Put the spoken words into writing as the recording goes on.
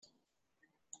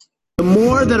The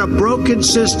more that a broken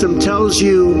system tells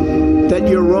you that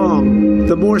you're wrong,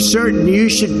 the more certain you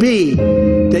should be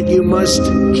that you must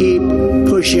keep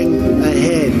pushing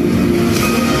ahead.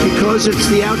 Because it's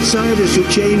the outsiders who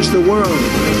change the world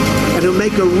and who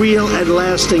make a real and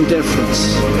lasting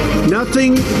difference.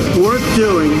 Nothing worth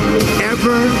doing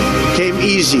ever came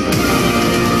easy.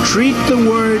 Treat the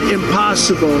word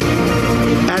impossible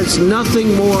as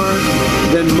nothing more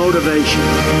than motivation.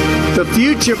 The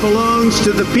future belongs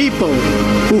to the people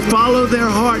who follow their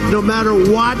heart no matter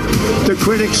what the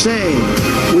critics say.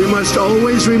 We must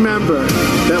always remember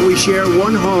that we share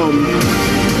one home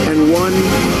and one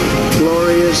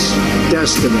glorious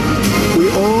destiny. We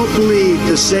all bleed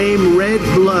the same red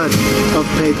blood of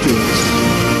patriots.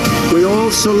 We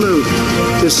all salute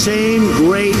the same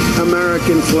great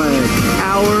American flag.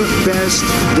 Our best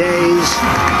days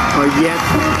are yet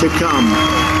to come.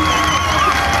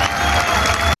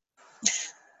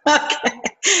 Okay.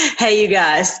 Hey, you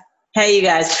guys.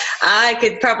 I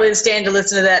could probably stand to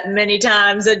listen to that many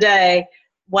times a day.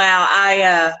 Wow.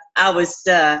 I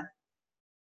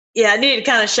needed a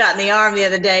kind of shot in the arm the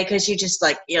other day because you're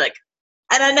like,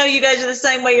 and I know you guys are the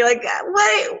same way. You're like,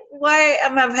 why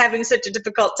am I having such a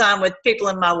difficult time with people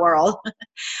in my world?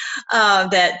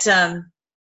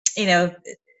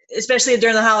 Especially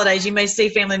during the holidays, you may see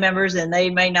family members and they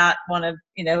may not want to,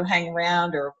 hang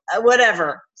around or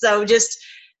whatever. So just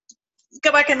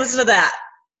go back and listen to that,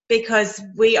 because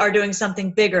we are doing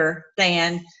something bigger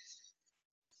than,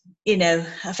 a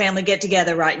family get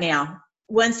together right now.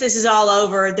 Once this is all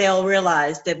over, they'll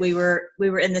realize that we were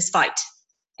in this fight.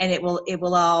 And it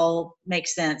will all make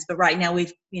sense. But right now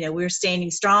we're standing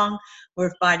strong.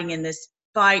 We're fighting in this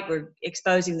fight. We're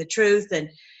exposing the truth, and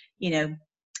we're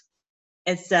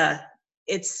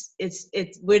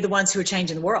the ones who are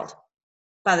changing the world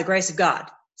by the grace of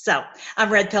God. So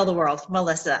I'm Red Pill the World,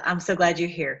 Melissa. I'm so glad you're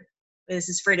here. This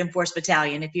is Freedom Force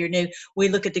Battalion. If you're new, we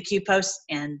look at the Q posts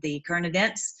and the current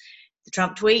events, the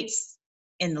Trump tweets,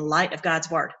 in the light of God's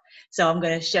word. So I'm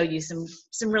going to show you some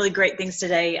really great things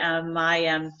today.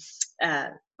 My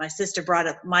sister brought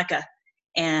up Micah,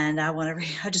 and I want to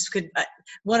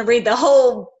read the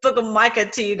whole book of Micah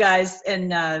to you guys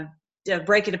and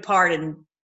break it apart and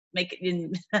make it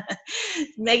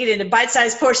into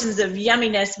bite-sized portions of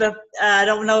yumminess. But I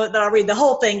don't know that I'll read the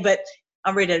whole thing, but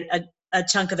I'll read a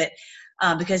chunk of it.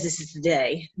 Because this is the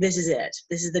day. This is it.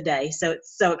 This is the day. So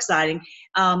it's so exciting.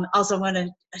 Also, I want to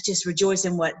just rejoice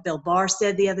in what Bill Barr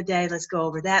said the other day. Let's go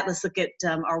over that. Let's look at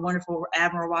our wonderful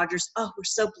Admiral Rogers. Oh, we're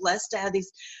so blessed to have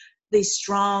these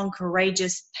strong,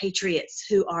 courageous patriots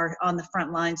who are on the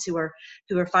front lines, who are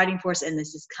fighting for us, and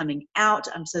this is coming out.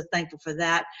 I'm so thankful for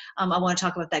that. I want to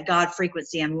talk about that God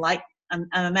frequency. I'm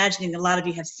imagining a lot of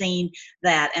you have seen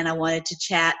that, and I wanted to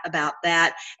chat about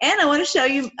that. And I want to show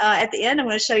you at the end. I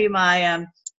want to show you my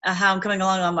how I'm coming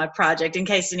along on my project, in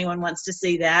case anyone wants to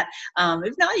see that.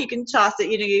 If not, you can toss it.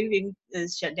 You can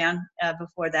shut down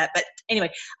before that. But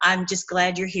anyway, I'm just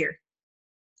glad you're here,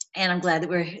 and I'm glad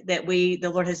that the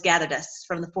Lord has gathered us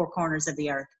from the four corners of the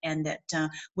earth, and that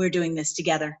we're doing this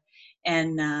together,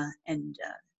 and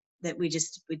that we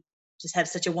just have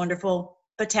such a wonderful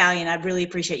battalion. I really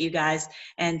appreciate you guys.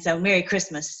 And so Merry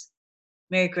Christmas.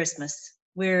 Merry Christmas.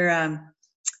 We're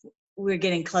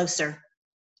getting closer.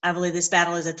 I believe this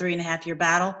battle is a 3.5-year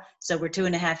battle. So we're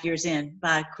 2.5 years in.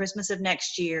 By Christmas of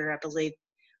next year, I believe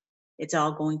it's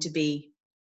all going to be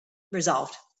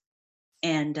resolved,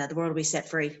 and the world will be set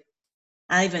free.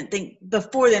 I even think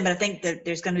before then, but I think that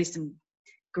there's going to be some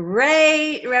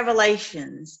great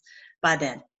revelations by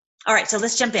then. All right, so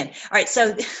let's jump in. All right,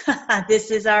 so this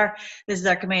is our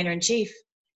commander in chief.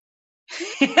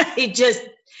 He just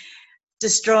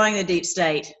destroying the deep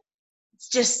state. It's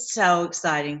just so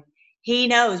exciting. He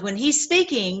knows when he's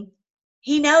speaking,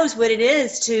 he knows what it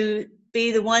is to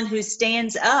be the one who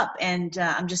stands up, and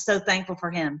I'm just so thankful for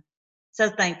him.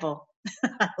 So thankful.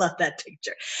 I love that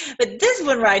picture. But this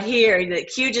one right here that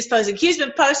Q just posted, Q's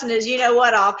been posting his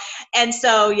off. And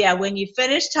so, yeah, when you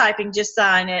finish typing, just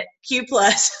sign it, Q+.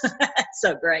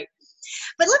 So great.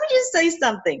 But let me just say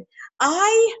something.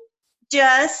 I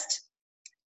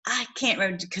can't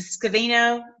remember,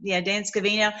 Scavino. Yeah, Dan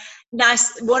Scavino.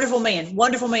 Nice, wonderful man.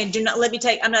 Do not let me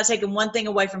I'm not taking one thing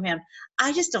away from him.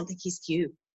 I just don't think he's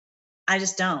Q. I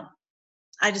just don't.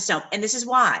 And this is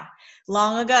why.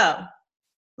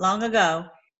 Long ago,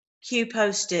 Q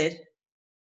posted,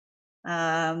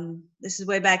 this is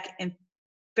way back in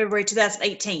February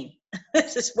 2018.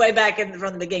 This is way back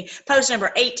from the beginning. Post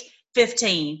number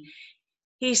 815.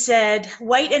 He said,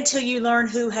 wait until you learn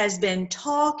who has been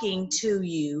talking to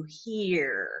you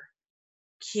here.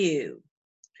 Q.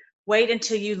 Wait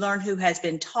until you learn who has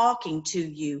been talking to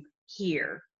you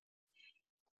here,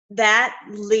 that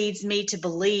leads me to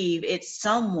believe it's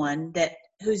someone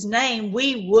whose name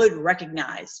we would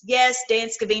recognize. Yes, Dan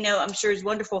Scavino, I'm sure, is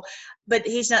wonderful, but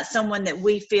he's not someone that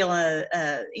we feel,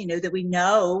 that we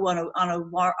know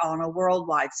on a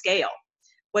worldwide scale.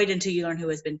 Wait until you learn who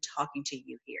has been talking to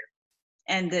you here,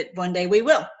 and that one day we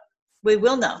will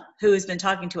know who has been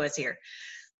talking to us here.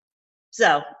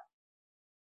 So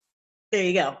there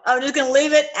you go. I'm just going to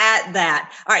leave it at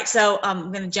that. All right, so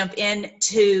I'm going to jump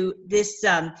into this.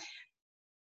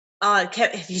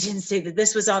 If you didn't see that,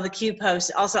 this was on the Q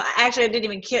post. Also, I didn't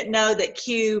even know that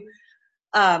Q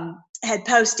had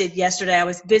posted yesterday. I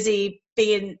was busy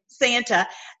being Santa,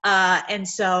 and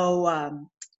so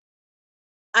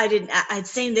I'd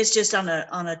seen this just on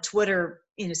a Twitter.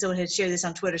 Someone had shared this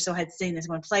on Twitter, so I had seen this. I'm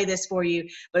going to play this for you.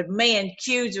 But man,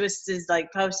 Q is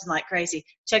like posting like crazy.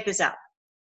 Check this out.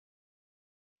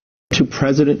 To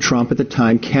President Trump at the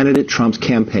time, candidate Trump's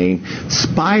campaign,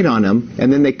 spied on him,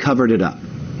 and then they covered it up.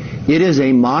 It is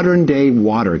a modern day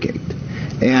Watergate.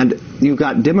 And you've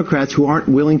got Democrats who aren't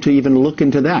willing to even look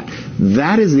into that.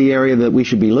 That is the area that we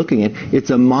should be looking at.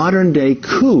 It's a modern day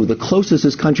coup, the closest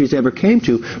this country's ever came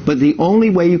to. But the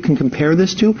only way you can compare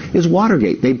this to is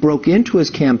Watergate. They broke into his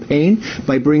campaign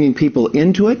by bringing people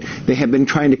into it. They have been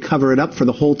trying to cover it up for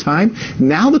the whole time.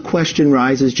 Now the question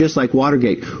rises, just like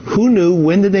Watergate. Who knew?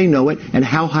 When did they know it? And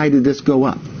how high did this go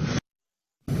up?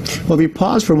 Well, if you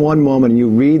pause for one moment and you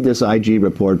read this IG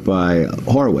report by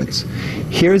Horowitz,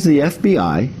 here's the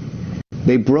FBI.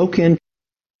 They broke in.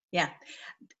 Yeah,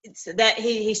 so that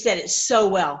he said it so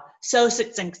well, so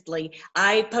succinctly.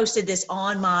 I posted this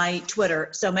on my Twitter,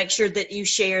 so make sure that you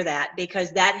share that,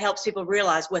 because that helps people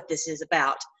realize what this is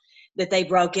about, that they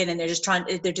broke in and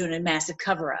they're doing a massive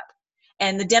cover up.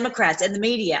 And the Democrats and the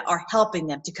media are helping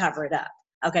them to cover it up.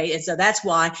 Okay, and so that's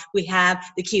why we have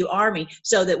the Q Army,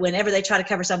 so that whenever they try to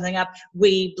cover something up,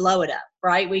 we blow it up,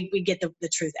 right? We get the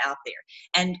truth out there.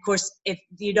 And of course, if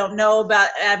you don't know about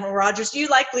Admiral Rogers, you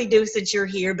likely do since you're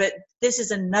here, but this is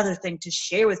another thing to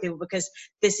share with people, because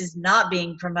this is not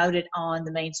being promoted on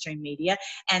the mainstream media.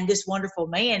 And this wonderful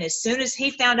man, as soon as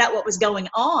he found out what was going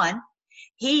on,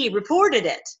 he reported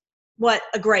it. What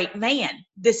a great man.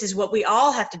 This is what we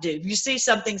all have to do. You see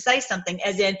something, say something,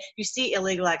 as in you see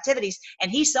illegal activities.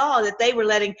 And he saw that they were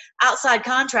letting outside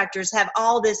contractors have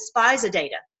all this FISA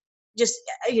data. Just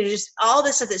all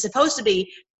this stuff that's supposed to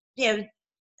be,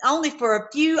 only for a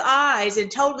few eyes and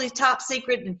totally top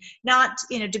secret and not,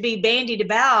 to be bandied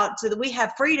about, so that we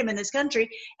have freedom in this country.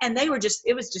 And it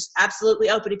was just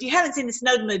absolutely open. If you haven't seen the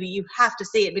Snowden movie, you have to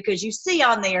see it, because you see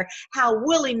on there how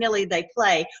willy-nilly they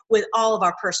play with all of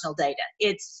our personal data.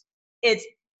 It's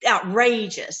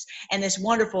outrageous. And this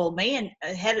wonderful man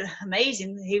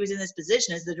amazing. He was in this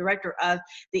position as the director of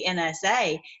the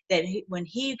NSA, that when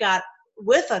he got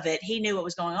whiff of it, he knew what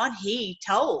was going on. He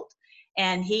told.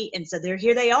 And so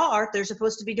here they are. They're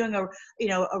supposed to be doing a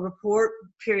report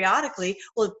periodically.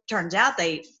 Well, it turns out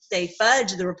they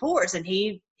fudge the reports, and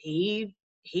he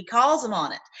calls them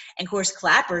on it. And of course,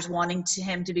 Clapper's wanting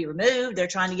him to be removed. They're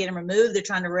trying to get him removed. They're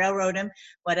trying to railroad him,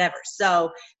 whatever. So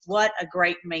what a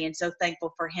great man. So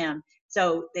thankful for him.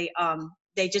 So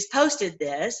they just posted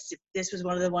this. This was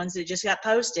one of the ones that just got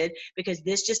posted, because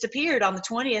this just appeared on the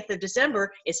 20th of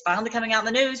December. It's finally coming out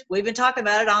in the news. We've been talking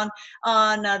about it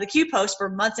on the Q post for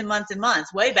months and months and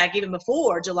months, way back even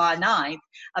before July 9th,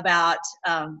 about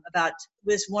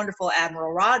this wonderful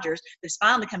Admiral Rogers, that's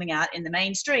finally coming out in the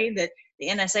mainstream, that the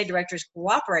NSA director is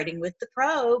cooperating with the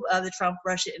probe of the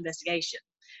Trump-Russia investigation.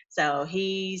 So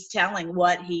he's telling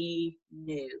what he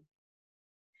knew.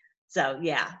 So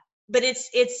yeah. But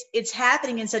it's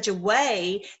happening in such a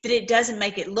way that it doesn't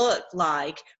make it look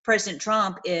like President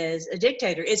Trump is a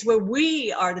dictator. It's where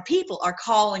we are, the people are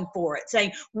calling for it,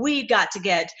 saying we've got to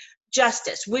get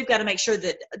justice. We've got to make sure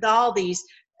that all these,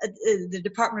 the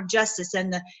Department of Justice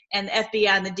and the FBI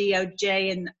and the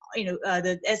DOJ and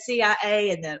the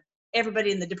CIA and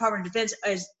everybody in the Department of Defense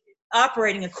is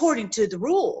operating according to the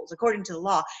rules, according to the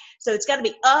law. So it's got to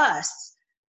be us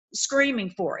screaming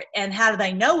for it. And how do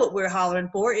they know what we're hollering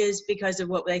for? Is because of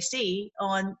what they see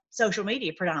on social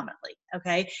media predominantly.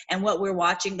 Okay. And what we're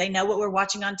watching, they know what we're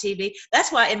watching on TV.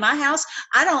 That's why in my house,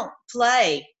 I don't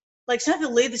play, like some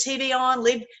people leave the TV on,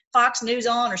 leave Fox News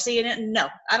on or CNN. No,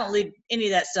 I don't leave any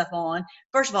of that stuff on.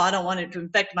 First of all, I don't want it to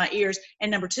infect my ears.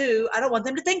 And number two, I don't want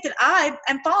them to think that I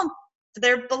am falling for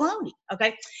their baloney.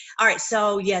 Okay. All right.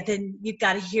 So yeah, then you've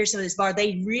got to hear some of this bar.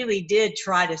 They really did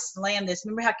try to slam this.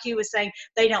 Remember how Q was saying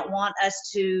they don't want us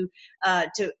to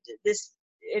this,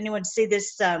 anyone see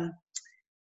this,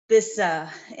 this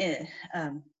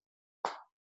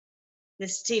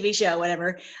TV show,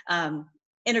 whatever,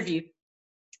 interview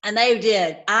And they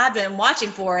did. I've been watching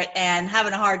for it and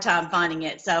having a hard time finding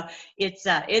it. So it's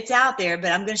out there,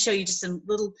 but I'm going to show you just some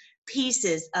little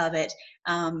pieces of it.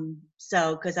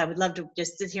 Because I would love to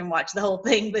just sit here and watch the whole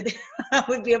thing, but it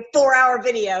would be a 4-hour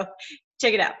video.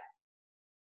 Check it out.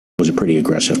 Was a pretty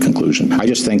aggressive conclusion. I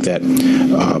just think that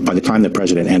by the time the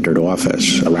president entered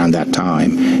office, around that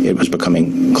time, it was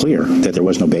becoming clear that there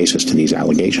was no basis to these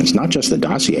allegations. Not just the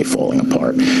dossier falling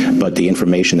apart, but the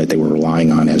information that they were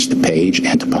relying on as to Page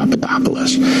and to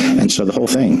Papadopoulos. And so the whole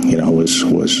thing, was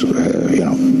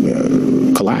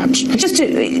collapsed. Just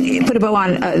to put a bow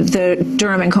on the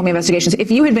Durham and Comey investigations, if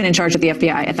you had been in charge of the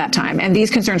FBI at that time, and these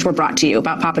concerns were brought to you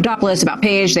about Papadopoulos, about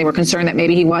Page, they were concerned that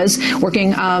maybe he was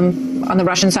working on the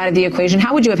Russian side of the equation,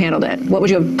 how would you have handled it? What would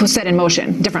you have set in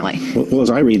motion differently? Well, as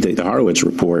I read the Horowitz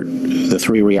report, the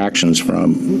three reactions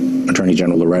from Attorney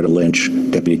General Loretta Lynch,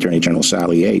 Deputy Attorney General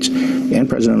Sally Yates, and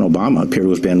President Obama appear to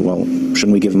have been, well,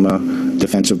 shouldn't we give him a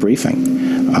defensive briefing?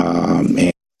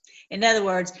 In other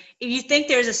words, if you think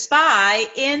there's a spy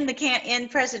in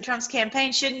President Trump's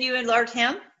campaign, shouldn't you alert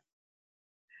him?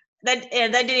 That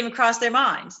didn't even cross their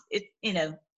minds.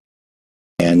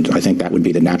 And I think that would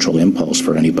be the natural impulse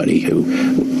for anybody who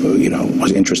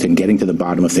was interested in getting to the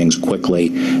bottom of things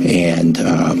quickly and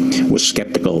was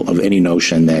skeptical of any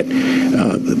notion that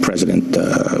President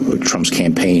Trump's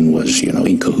campaign was,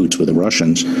 in cahoots with the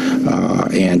Russians,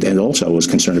 and also was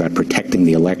concerned about protecting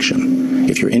the election.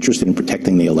 If you're interested in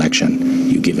protecting the election,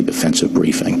 you give a defensive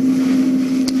briefing.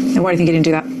 And why do you think you didn't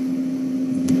do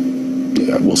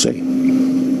that? We'll see.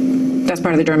 That's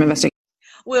part of the Durham investigation.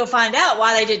 We'll find out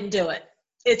why they didn't do it.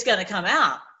 It's going to come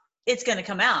out. It's going to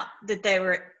come out that they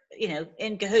were,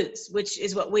 in cahoots, which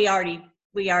is what we already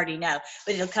know.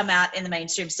 But it'll come out in the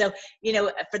mainstream. So,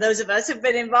 for those of us who've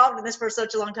been involved in this for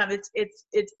such a long time,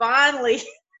 it's finally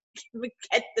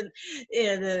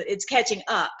it's catching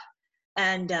up.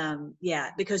 And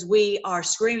because we are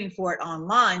screaming for it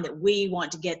online, that we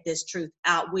want to get this truth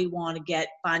out. We want to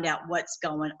find out what's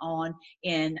going on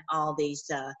in all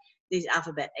these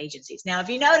alphabet agencies. Now, if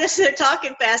you notice they're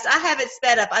talking fast, I have it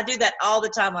sped up. I do that all the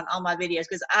time on all my videos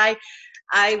because I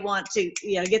want to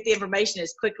get the information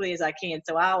as quickly as I can.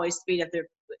 So I always speed up their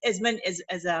as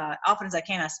often as I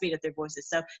can. I speed up their voices.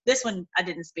 So this one I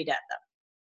didn't speed up though.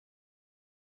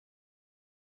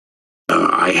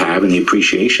 I have and the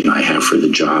appreciation I have for the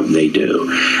job they do.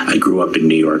 I grew up in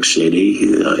New York City.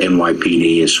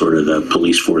 NYPD is sort of the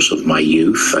police force of my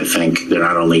youth. I think they're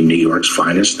not only New York's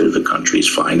finest, they're the country's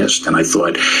finest. And I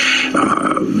thought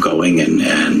going and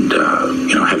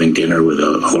having dinner with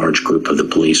a large group of the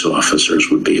police officers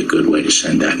would be a good way to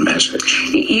send that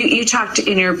message. You talked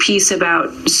in your piece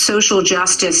about social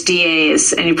justice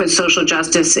DAs, and you put social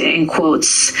justice in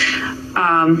quotes.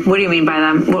 What do you mean by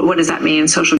them? What does that mean,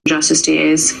 social justice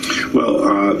DAs?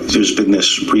 Well, there's been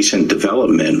this recent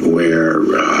development where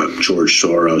George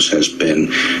Soros has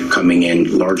been coming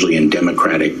in largely in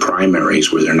Democratic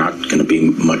primaries where they're not going to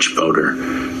be much voter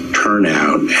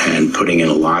turnout and putting in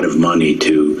a lot of money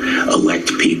to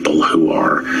elect people who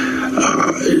are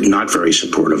not very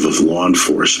supportive of law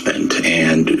enforcement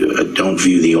and don't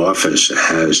view the office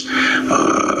as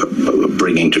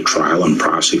bringing to trial and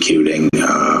prosecuting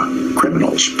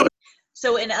criminals.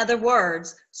 So in other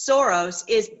words, Soros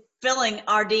is filling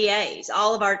our DAs,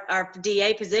 all of our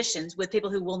DA positions with people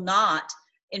who will not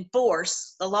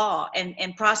enforce the law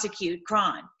and prosecute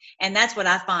crime. And that's what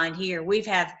I find here. We've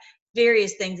had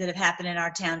various things that have happened in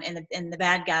our town and the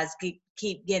bad guys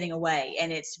keep getting away.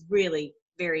 And it's really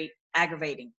very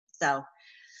aggravating. So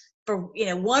for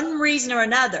one reason or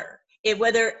another,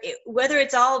 whether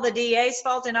it's all the DA's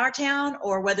fault in our town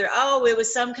or whether it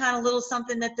was some kind of little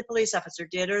something that the police officer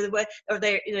did or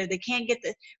they can't get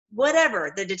the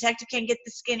whatever, the detective can't get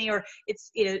the skinny, or it's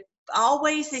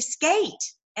always they skate,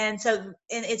 and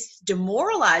it's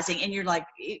demoralizing, and you're like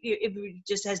it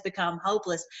just has become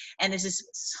hopeless. And this is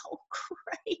so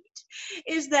great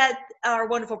is that our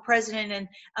wonderful president and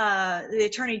the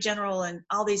attorney general and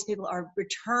all these people are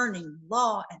returning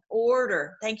law and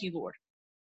order. Thank you, Lord.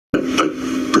 But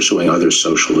pursuing other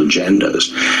social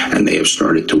agendas, and they have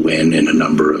started to win in a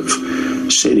number of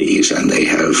cities, and they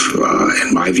have,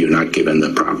 in my view, not given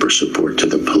the proper support to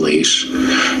the police,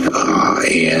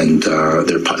 and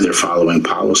they're following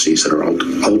policies that are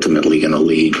ultimately going to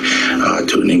lead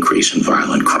to an increase in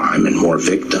violent crime and more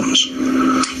victims.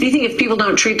 Do you think if people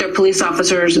don't treat their police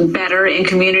officers better in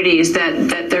communities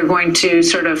that they're going to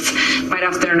sort of bite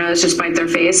off their nose to spite their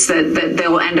face, that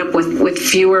they'll end up with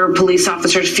fewer police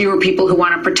officers, fewer people who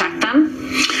want to protect them?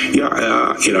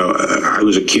 Yeah, I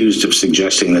was accused of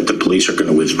suggesting that the police are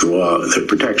going to withdraw their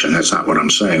protection. That's not what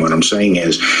I'm saying. What I'm saying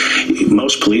is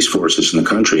most police forces in the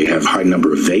country have a high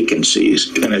number of vacancies.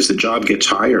 And as the job gets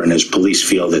higher and as police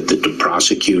feel that the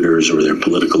prosecutors or their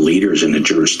political leaders in a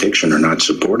jurisdiction are not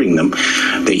supporting them,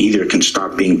 they either can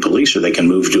stop being police or they can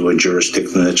move to a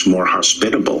jurisdiction that's more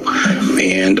hospitable.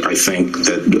 And I think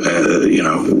that,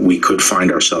 we could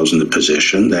find ourselves in the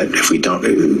position that if we don't,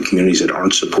 communities that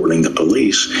aren't supporting the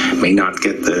police may not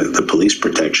get the police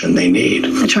protection they need.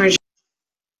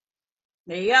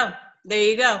 There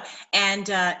you go. And,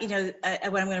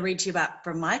 what I'm going to read to you about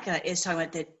from Micah is talking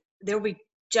about that there will be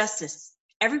justice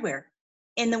everywhere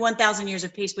in the 1,000 years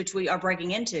of peace, which we are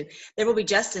breaking into. There will be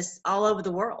justice all over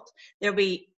the world. There'll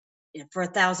be, for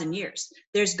 1,000 years,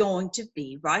 there's going to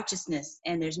be righteousness,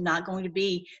 and there's not going to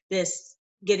be this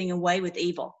getting away with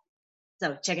evil.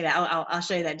 So check it out. I'll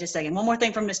show you that in just a second. One more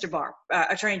thing from Mr. Barr,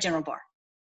 Attorney General Barr.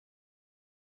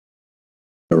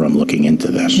 I'm looking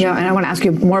into this. Yeah, and I want to ask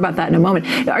you more about that in a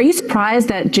moment. Are you surprised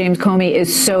that James Comey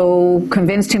is so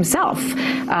convinced himself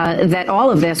that all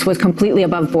of this was completely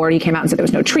above board? He came out and said there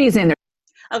was no treason.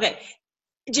 Okay,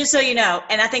 just so you know,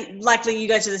 and I think likely you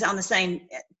guys are on the same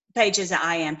page as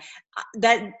I am,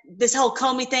 that this whole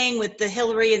Comey thing with the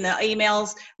Hillary and the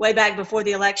emails way back before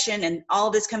the election and all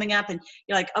this coming up, and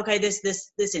you're like, okay, this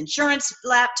insurance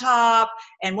laptop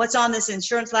and what's on this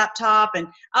insurance laptop, and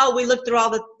we looked through all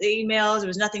the emails, there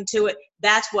was nothing to it.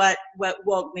 That's what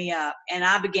woke me up, and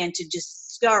I began to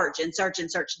just search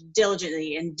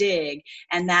diligently and dig,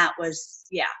 and that was,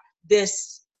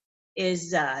 this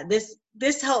is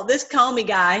this Comey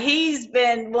guy. He's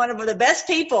been one of the best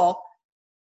people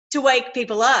to wake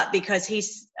people up, because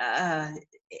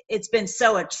it's been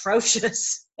so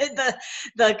atrocious,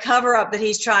 the cover up that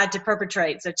he's tried to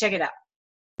perpetrate. So check it out.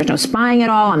 There's no spying at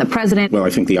all on the president. Well, I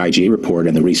think the IG report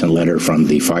and the recent letter from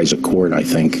the FISA court, I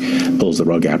think, pulls the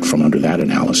rug out from under that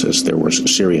analysis. There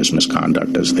was serious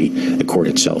misconduct, as the court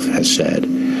itself has said.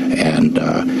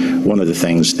 And one of the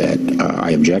things that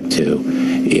I object to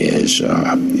is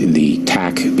the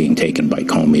tack being taken by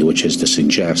Comey, which is to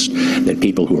suggest that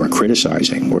people who are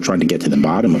criticizing or trying to get to the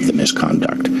bottom of the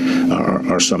misconduct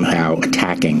are somehow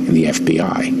attacking the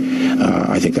FBI.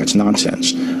 I think that's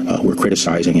nonsense. We're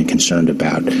criticizing and concerned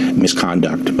about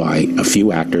misconduct by a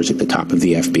few actors at the top of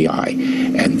the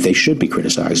FBI, and they should be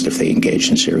criticized if they engage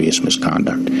in serious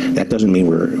misconduct. That doesn't mean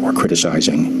we're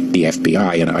criticizing the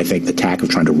FBI, and I think the tack of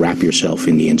trying to wrap yourself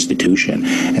in the institution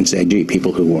and say, gee,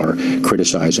 people who are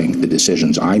criticizing the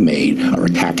decisions I made are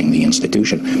attacking the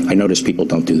institution. I notice people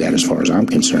don't do that as far as I'm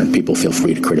concerned. People feel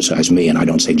free to criticize me, and I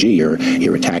don't say, gee,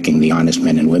 you're attacking the honest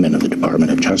men and women of the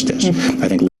Department of Justice. I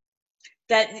think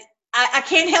that I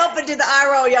can't help but do the eye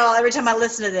roll, y'all, every time I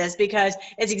listen to this, because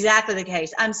it's exactly the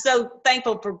case. I'm so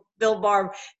thankful for Bill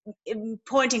Barr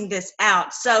pointing this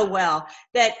out so well,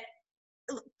 that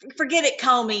forget it,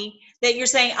 Comey, that you're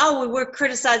saying, we're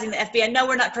criticizing the FBI. No,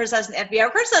 we're not criticizing the FBI.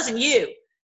 We're criticizing you,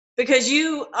 because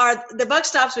the buck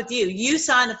stops with you. You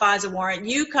signed the FISA warrant.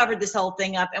 You covered this whole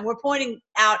thing up, and we're pointing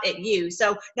out at you.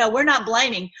 So no, we're not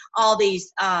blaming all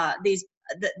these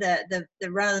the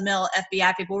run-of-the-mill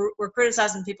FBI people. We're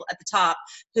criticizing people at the top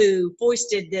who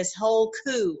foisted this whole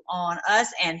coup on us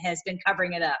and has been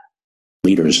covering it up.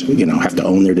 Leaders, have to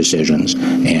own their decisions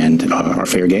and are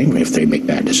fair game if they make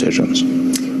bad decisions.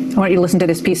 I want you to listen to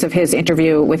this piece of his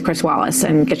interview with Chris Wallace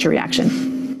and get your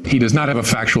reaction. He does not have a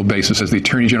factual basis as the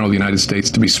Attorney General of the United States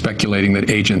to be speculating that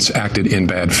agents acted in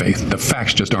bad faith. The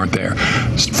facts just aren't there.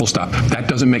 Full stop. That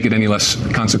doesn't make it any less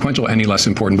consequential, any less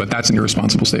important, but that's an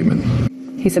irresponsible statement.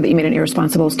 He said that you made an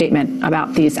irresponsible statement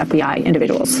about these FBI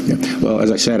individuals. Yeah. Well,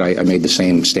 as I said, I made the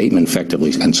same statement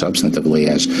effectively and substantively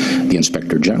as the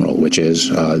Inspector General, which is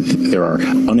there are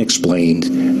unexplained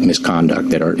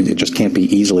misconduct that just can't be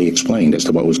easily explained as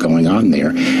to what was going on there.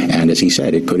 And as he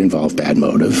said, it could involve bad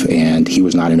motive, and he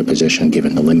was not in a position,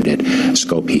 given the limited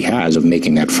scope he has, of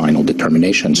making that final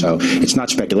determination. So it's not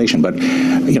speculation, but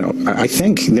I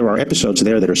think there are episodes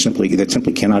there that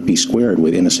simply cannot be squared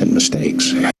with innocent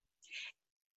mistakes.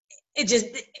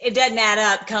 It doesn't add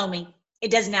up, Comey.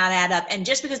 It does not add up. And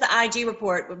just because the IG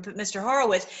report, Mr.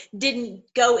 Horowitz, didn't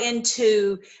go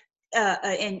into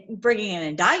in bringing an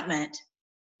indictment,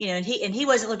 and he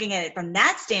wasn't looking at it from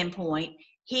that standpoint.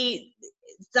 It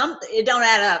don't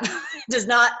add up. It does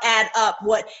not add up.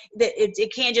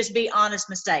 It can't just be honest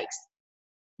mistakes.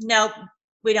 Nope,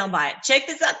 we don't buy it. Check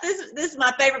this out. This is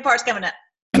my favorite part's coming up.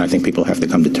 And I think people have to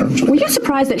come to terms with it. Were you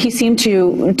surprised that he seemed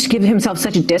to give himself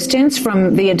such a distance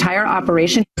from the entire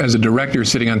operation? As a director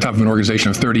sitting on top of an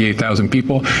organization of 38,000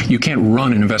 people, you can't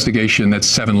run an investigation that's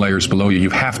 7 layers below you. You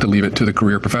have to leave it to the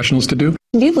career professionals to do.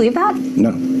 Do you believe that?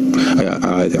 No.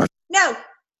 No.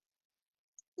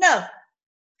 No.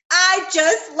 I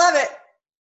just love it.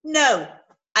 No,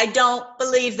 I don't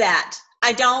believe that.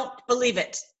 I don't believe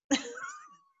it.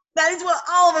 That is what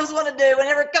all of us want to do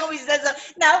whenever Comey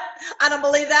says, no, I don't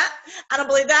believe that. I don't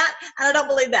believe that. And I don't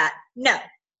believe that. No,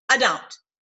 I don't.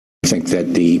 I think that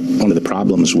one of the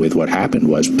problems with what happened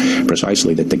was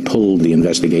precisely that they pulled the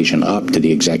investigation up to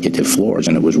the executive floors,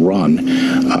 and it was run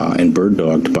and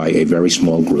bird-dogged by a very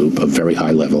small group of very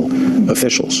high-level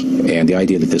officials. And the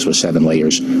idea that this was 7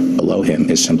 layers below him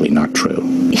is simply not true.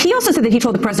 He also said that he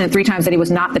told the president 3 times that he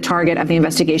was not the target of the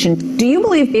investigation. Do you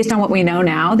believe, based on what we know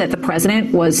now, that the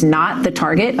president was not the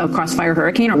target of Crossfire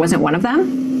Hurricane or wasn't one of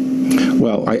them?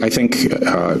 Well, I think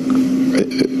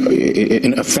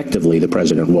effectively the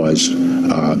president was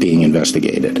being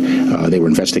investigated. They were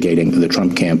investigating the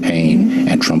Trump campaign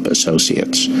and Trump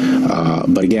associates.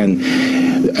 But again,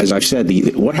 as I've said,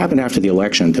 what happened after the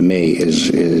election to me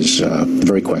is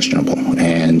very questionable.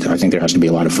 And I think there has to be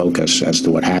a lot of focus as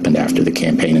to what happened after the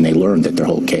campaign. And they learned that their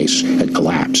whole case had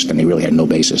collapsed and they really had no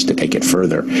basis to take it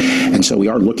further. And so we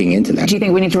are looking into that. Do you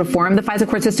think we need to reform the FISA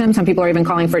court system? Some people are even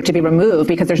calling for it to be removed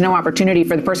because there's no opportunity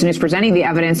for the person who's presenting the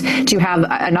evidence to have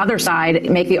another side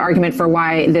make the argument for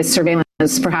why this surveillance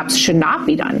perhaps should not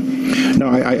be done. No,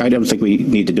 I don't think we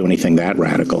need to do anything that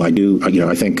radical. I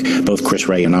think both Chris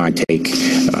Wray and I take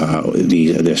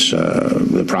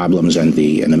the problems and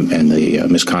the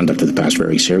misconduct of the past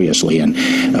very seriously. And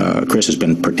Chris has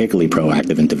been particularly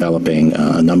proactive in developing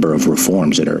a number of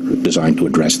reforms that are designed to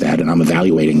address that. And I'm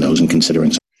evaluating those and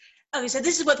considering. Okay, so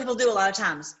this is what people do a lot of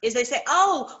times, is they say,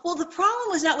 oh, well, the problem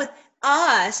was not with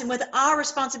us and with our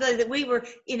responsibility that we were,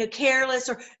 careless,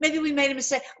 or maybe we made a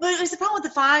mistake, but it was the problem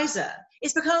with the FISA.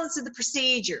 It's because of the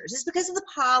procedures. It's because of the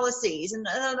policies, and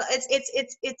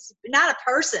it's not a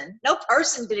person. No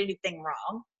person did anything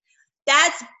wrong.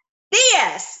 That's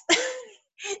BS.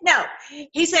 No,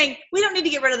 he's saying we don't need to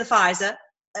get rid of the FISA.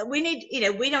 We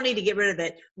don't need to get rid of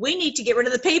it. We need to get rid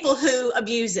of the people who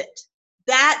abuse it.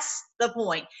 That's the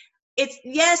point.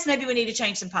 Yes, maybe we need to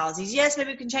change some policies. Yes,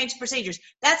 maybe we can change procedures.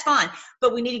 That's fine.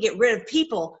 But we need to get rid of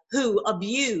people who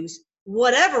abuse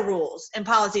whatever rules and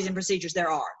policies and procedures there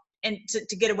are, and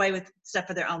to get away with stuff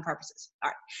for their own purposes. All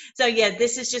right. So yeah,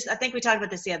 this is just, I think we talked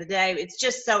about this the other day. It's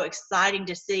just so exciting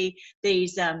to see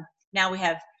these. Now we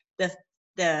have the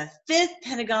 5th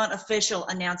Pentagon official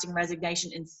announcing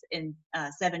resignation in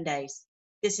 7 days.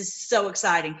 This is so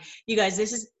exciting. You guys,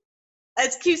 this is,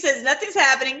 as Q says, nothing's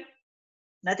happening.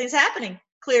 Nothing's happening.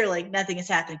 Clearly, nothing is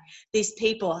happening. These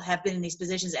people have been in these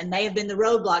positions, and they have been the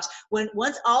roadblocks.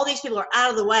 Once all these people are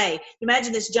out of the way,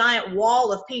 imagine this giant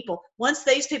wall of people. Once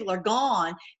these people are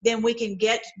gone, then we can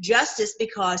get justice,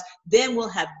 because then we'll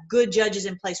have good judges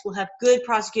in place. We'll have good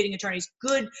prosecuting attorneys,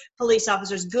 good police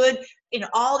officers, good,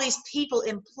 all these people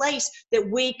in place that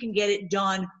we can get it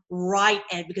done right,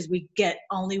 and because we get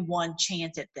only one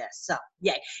chance at this. So,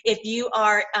 yay. If you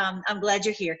are, I'm glad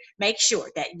you're here. Make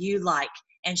sure that you like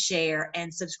and share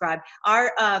and subscribe.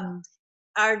 Our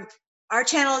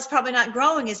channel is probably not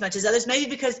growing as much as others, maybe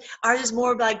because ours is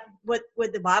more like what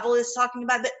the Bible is talking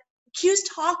about. But Q's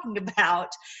talking about,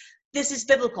 this is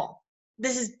biblical.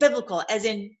 This is biblical, as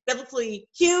in biblically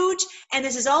huge, and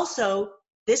this is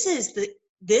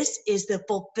the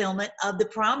fulfillment of the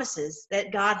promises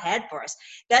that God had for us.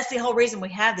 That's the whole reason we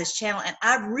have this channel, and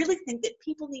I really think that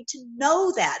people need to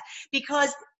know that,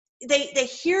 because they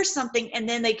hear something and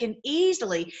then they can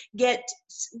easily get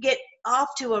off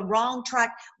to a wrong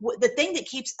track. The thing that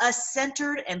keeps us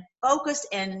centered and focused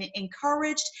and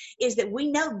encouraged is that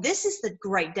we know this is the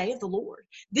great day of the Lord.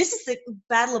 This is the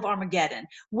battle of Armageddon.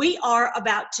 We are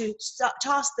about to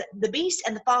toss the beast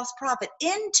and the false prophet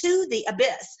into the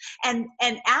abyss and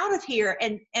out of here,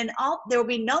 and there will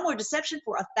be no more deception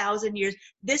for 1,000 years.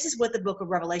 This is what the book of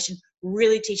Revelation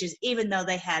really teaches, even though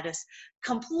they had us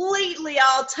completely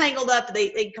all tangled up.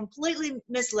 They completely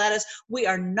misled us. We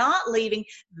are not leaving.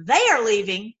 They are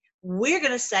leaving. We're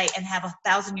going to stay and have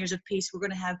 1,000 years of peace. We're going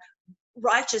to have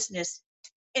righteousness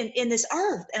in this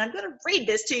earth. And I'm going to read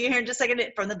this to you here in just a second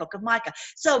from the book of Micah.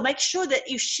 So make sure that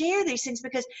you share these things,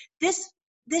 because this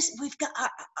we've got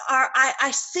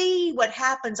I see what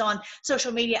happens on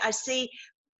social media. I see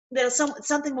that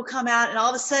something will come out, and all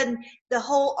of a sudden the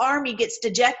whole army gets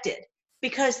dejected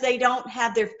because they don't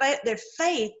have their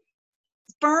faith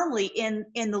firmly in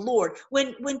the Lord.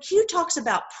 When Q talks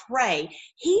about pray,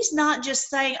 he's not just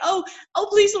saying, oh,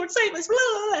 please, Lord, save us. Blah,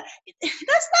 blah, blah.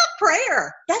 That's not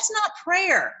prayer. That's not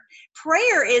prayer.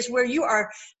 Prayer is where you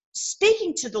are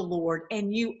speaking to the Lord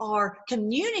and you are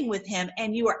communing with him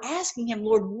and you are asking him,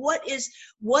 Lord, what is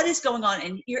going on?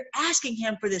 And you're asking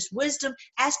him for this wisdom,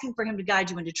 asking for him to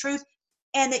guide you into truth.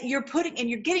 and that you're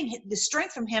getting the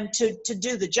strength from him to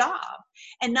do the job,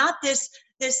 and not this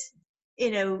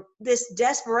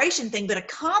desperation thing, but a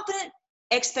confident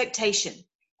expectation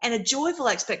and a joyful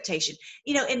expectation.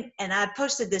 And I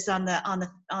posted this on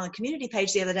the community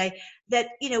page the other day, that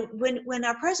when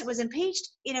our president was impeached,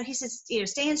 he says,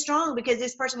 stand strong, because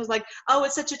this person was like, oh,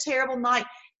 it's such a terrible night.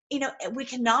 We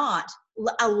cannot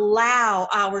allow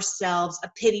ourselves a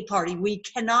pity party. We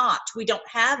don't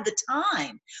have the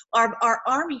time. Our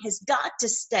army has got to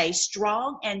stay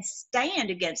strong and stand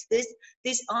against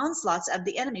these onslaughts of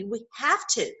the enemy. We have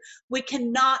to. We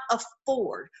cannot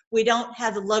afford. We don't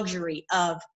have the luxury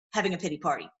of having a pity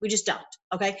party. We just don't.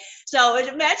 Okay. So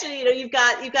imagine, you've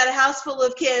got a house full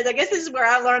of kids. I guess this is where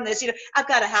I learned this. I've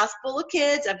got a house full of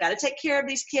kids. I've got to take care of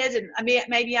these kids. And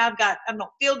maybe I don't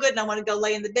feel good and I want to go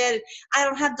lay in the bed. I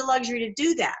don't have the luxury to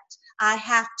do that. I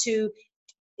have to,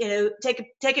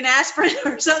 take an aspirin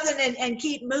or something and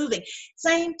keep moving.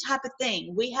 Same type of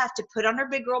thing. We have to put on our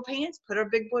big girl pants, put our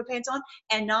big boy pants on,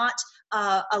 and not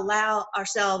allow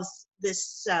ourselves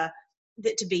this,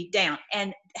 to be down.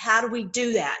 And how do we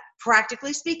do that?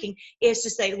 Practically speaking, is to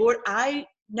say, Lord, I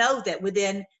know that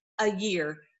within a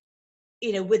year,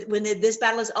 when this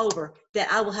battle is over,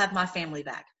 that I will have my family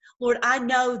back. Lord, I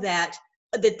know that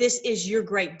this is your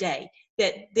great day,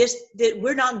 that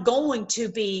we're not going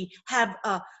to have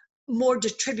more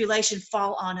tribulation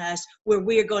fall on us where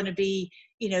we are going to be,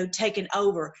 taken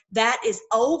over. That is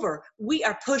over. We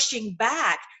are pushing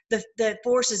back the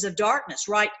forces of darkness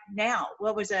right now.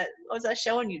 What was I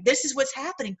showing you? This is what's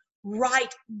happening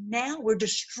right now. We're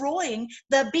destroying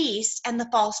the beast and the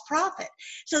false prophet.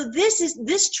 So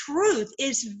this truth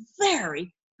is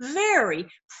very, very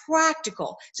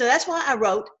practical. So that's why I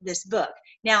wrote this book.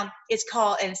 Now it's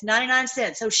 99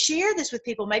 cents. So share this with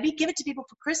people. Maybe give it to people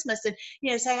for Christmas, and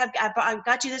say, I've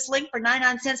got you this link for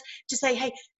 99 cents to say,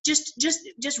 hey,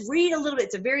 just read a little bit.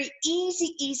 It's a very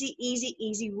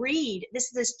easy read.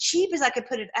 This is as cheap as I could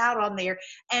put it out on there.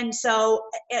 And so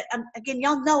again,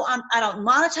 y'all know I don't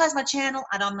monetize my channel.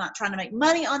 I'm not trying to make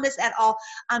money on this at all.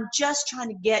 I'm just trying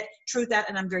to get truth out,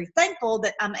 and I'm very thankful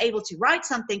that I'm able to write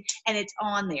something and it's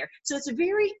on there. So it's a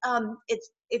very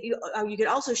you could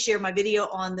also share my video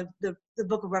on the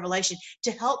book of Revelation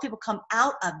to help people come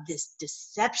out of this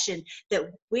deception that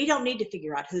we don't need to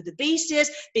figure out who the beast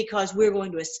is, because we're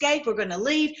going to escape, we're going to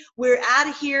leave, we're out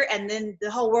of here, and then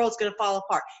the whole world's going to fall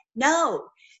apart. No,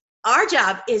 our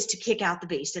job is to kick out the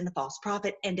beast and the false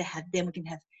prophet, and to have them, we can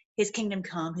have his kingdom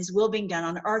come, his will being done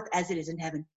on earth as it is in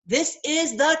heaven. This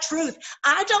is the truth.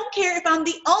 I don't care if I'm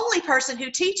the only person who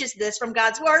teaches this from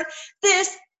God's word.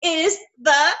 This is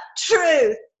the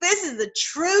truth. This is the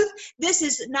truth. This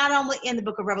is not only in the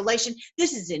book of Revelation.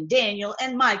 This is in Daniel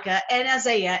and Micah and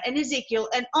Isaiah and Ezekiel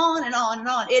and on and on and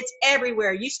on. It's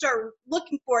everywhere. You start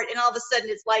looking for it, and all of a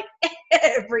sudden it's like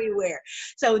everywhere.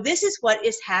 So this is what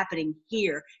is happening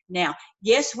here now.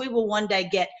 Yes, we will one day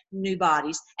get new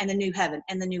bodies and the new heaven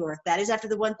and the new earth. That is after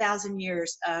the 1,000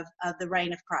 years of the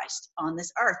reign of Christ on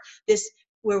this earth.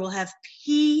 Where we'll have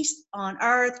peace on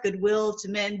earth, goodwill to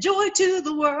men, joy to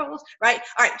the world, right?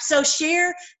 All right, so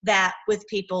share that with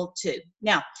people too.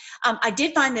 Now, I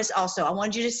did find this also. I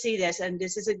wanted you to see this, and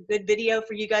this is a good video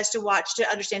for you guys to watch to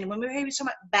understand. When we were talking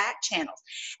about back channels,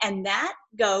 and that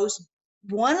goes,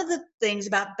 one of the things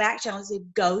about back channels, it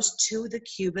goes to the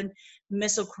Cuban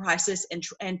Missile Crisis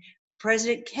and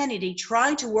President Kennedy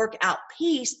trying to work out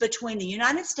peace between the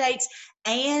United States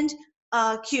and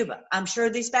Cuba. I'm sure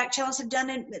these back channels have done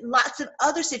in lots of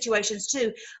other situations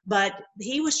too, but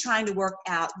he was trying to work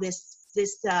out this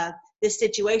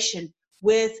situation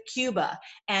with Cuba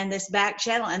and this back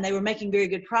channel, and they were making very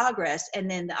good progress.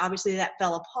 And then obviously that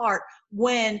fell apart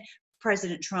when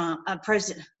President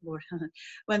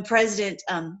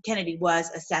Kennedy was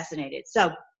assassinated.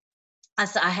 So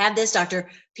I have this,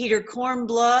 Dr. Peter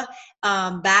Kornbluh,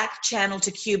 Back Channel to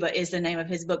Cuba is the name of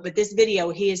his book. But this video,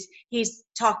 he's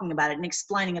talking about it and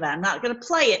explaining about it. I'm not going to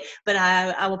play it, but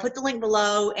I will put the link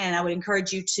below, and I would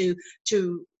encourage you to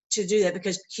do that,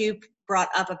 because Q brought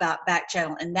up about Back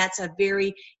Channel, and that's a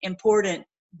very important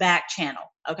back channel.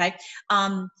 Okay,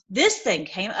 this thing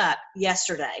came up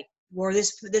yesterday, or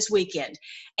this weekend.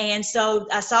 And so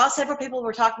I saw several people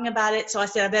were talking about it. So I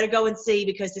said, I better go and see,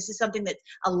 because this is something that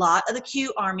a lot of the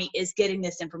Q Army is getting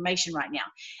this information right now.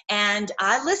 And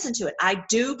I listened to it. I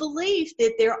do believe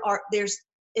that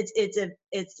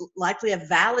it's likely a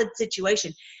valid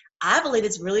situation. I believe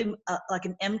it's really like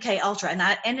an MK Ultra. And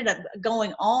I ended up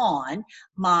going on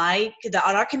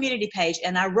our community page,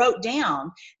 and I wrote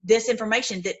down this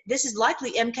information that this is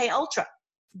likely MK Ultra.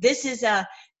 This is a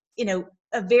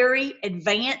very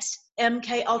advanced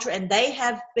MK Ultra, and they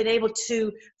have been able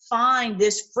to find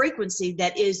this frequency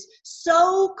that is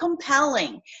so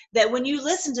compelling that when you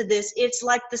listen to this, it's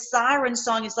like the siren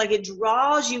song. It's like it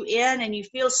draws you in, and you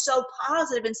feel so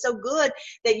positive and so good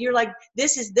that you're like,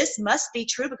 this must be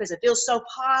true because it feels so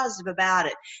positive about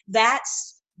it. That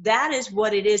is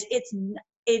what it is. It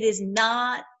is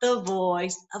not the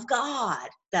voice of God,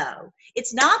 though.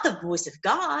 It's not the voice of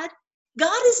God.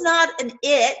 God is not an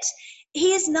it.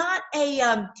 He is not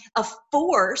a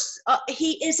force.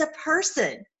 He is a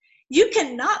person. You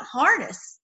cannot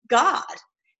harness God.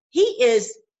 He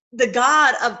is the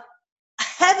God of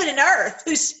heaven and earth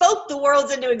who spoke the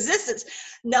worlds into existence.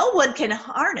 No one can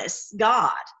harness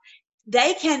God.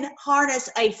 They can harness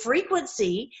a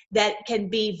frequency that can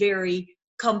be very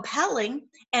compelling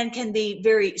and can be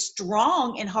very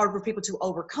strong and hard for people to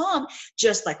overcome,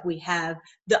 just like we have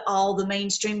all the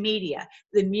mainstream media,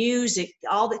 the music,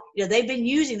 they've been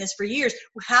using this for years.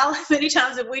 How many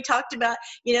times have we talked about,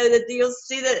 that you'll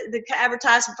see the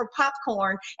advertisement for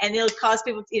popcorn, and it'll cause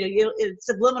people,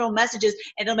 subliminal messages,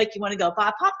 and it'll make you want to go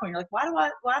buy popcorn. You're like, why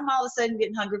am I all of a sudden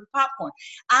getting hungry for popcorn?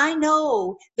 I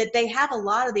know that they have a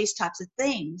lot of these types of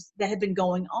things that have been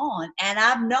going on, and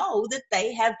I know that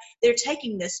they're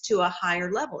taking this to a higher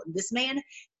level. And this man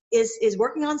is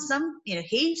working on some,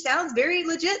 he sounds very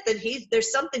legit that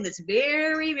there's something that's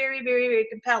very, very, very, very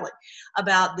compelling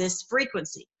about this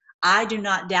frequency. I do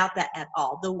not doubt that at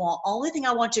all. The only thing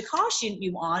I want to caution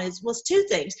you on was two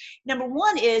things. Number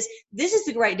one is, this is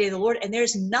the great day of the Lord, and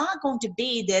there's not going to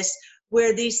be this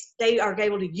where they are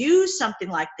able to use something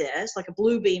like this, like a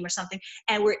blue beam or something,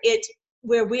 and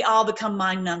where we all become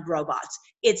mind-numbed robots.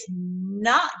 It's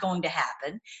not going to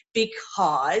happen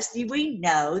because we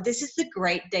know this is the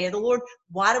great day of the Lord.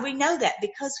 Why do we know that?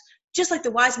 Because just like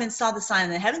the wise men saw the sign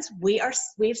in the heavens,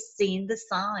 we've seen the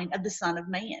sign of the Son of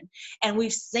Man. And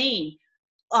we've seen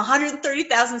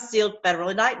 130,000 sealed federal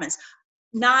indictments,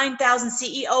 9,000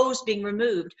 CEOs being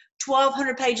removed,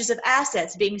 1,200 pages of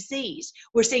assets being seized.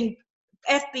 We're seeing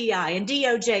FBI and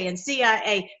DOJ and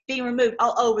CIA being removed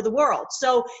all over the world.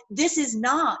 So this is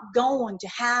not going to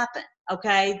happen.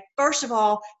 Okay. First of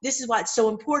all, this is why it's so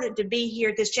important to be here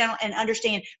at this channel and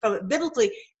understand from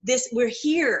biblically we're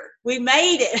here. We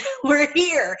made it. We're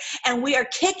here, and we are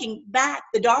kicking back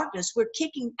the darkness. We're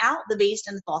kicking out the beast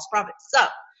and the false prophet. So,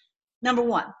 number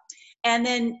one. And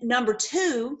then number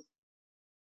two,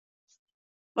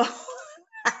 there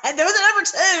was a number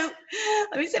two.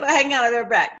 Let me see if I hang out of their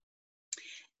back.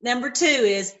 Number two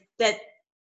is that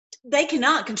they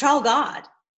cannot control God.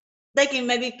 They can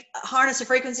maybe harness a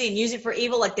frequency and use it for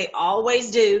evil like they always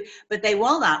do, but they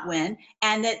will not win.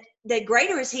 And that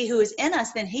greater is he who is in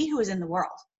us than he who is in the world.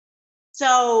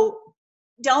 So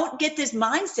don't get this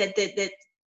mindset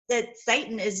that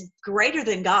Satan is greater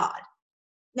than God.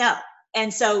 No.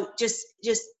 And so just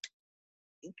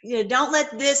don't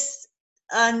let this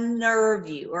unnerve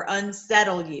you or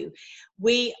unsettle you.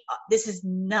 This is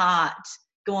not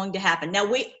going to happen.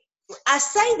 Now I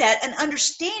say that and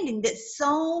understanding that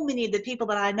so many of the people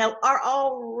that I know are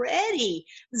already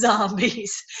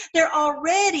zombies. They're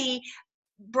already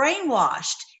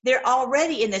brainwashed. They're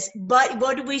already in this. But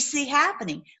what do we see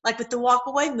happening? Like with the walk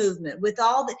away movement, with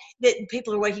all that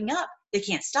people are waking up. They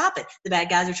can't stop it. The bad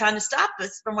guys are trying to stop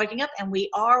us from waking up, and we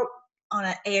are on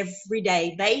an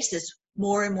everyday basis.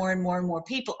 More and more and more and more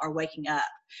people are waking up.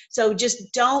 So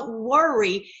just don't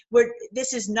worry.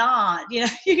 This is not, you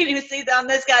can even see that on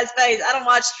this guy's face. I don't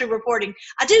watch True Reporting.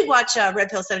 I do watch Red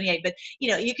Pill 78, but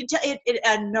you can tell it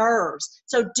unnerves.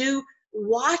 So do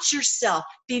watch yourself.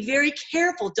 Be very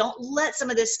careful. Don't let some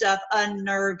of this stuff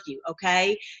unnerve you.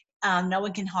 Okay. No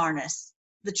one can harness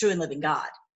the true and living God,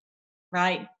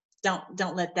 right?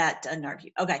 Don't let that unnerve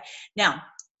you. Okay. Now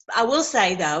I will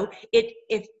say though,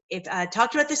 if I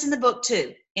talked about this in the book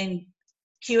too, in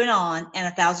QAnon and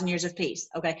 1,000 Years of Peace.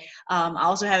 Okay. I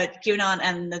also have it QAnon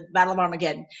and the Battle of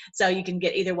Armageddon. So you can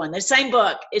get either one. The same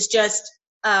book. It's just,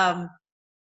 one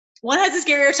has a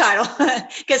scarier title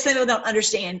because some people don't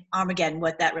understand Armageddon,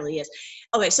 what that really is.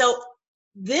 Okay. So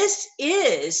this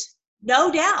is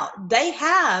no doubt they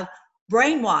have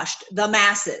brainwashed the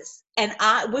masses. And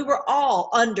we were all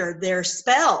under their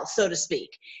spell, so to speak.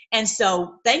 And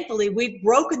so thankfully we've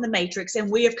broken the matrix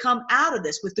and we have come out of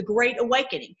this with the Great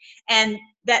Awakening. And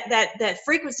that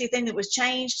frequency thing that was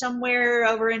changed somewhere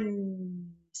over in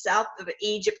south of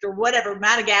Egypt or whatever,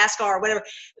 Madagascar or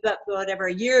whatever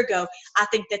a year ago, I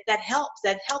think that helps.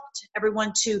 That helped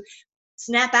everyone to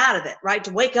snap out of it, right?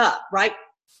 To wake up, right?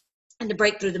 And to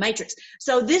break through the matrix.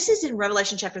 So this is in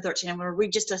Revelation chapter 13. I'm going to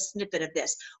read just a snippet of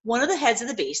this. One of the heads of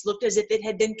the beast looked as if it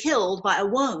had been killed by a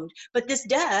wound, but this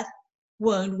death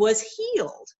wound was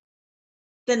healed.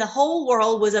 then the whole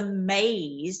world was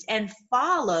amazed and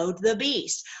followed the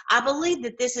beast. I believe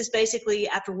that this is basically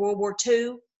after World War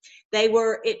II.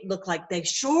 It looked like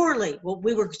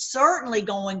we were certainly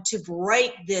going to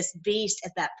break this beast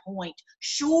at that point.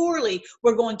 Surely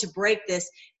we're going to break this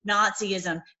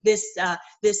Nazism, this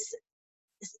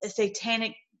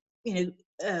satanic,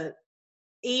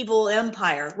 evil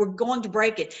empire. We're going to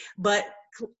break it. But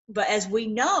as we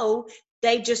know,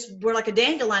 they just were like a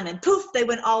dandelion, and poof, they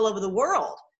went all over the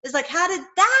world. It's like, how did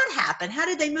that happen? How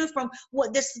did they move from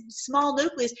this small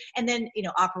nucleus, and then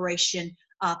Operation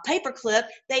Paperclip?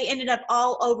 They ended up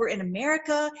all over in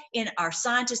America, in our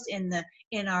scientists in the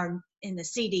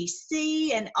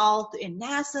CDC, and all in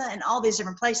NASA, and all these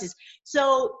different places.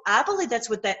 So I believe that's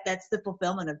the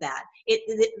fulfillment of that.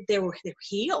 They were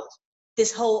healed.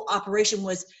 This whole operation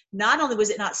was, not only was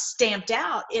it not stamped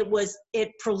out, it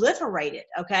proliferated,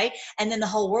 okay? And then the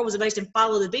whole world was amazed and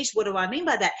followed the beast. What do I mean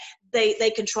by that?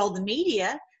 They controlled the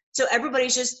media, so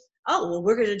everybody's just, oh, well,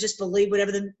 we're going to just believe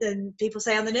whatever the people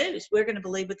say on the news. We're going to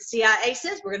believe what the CIA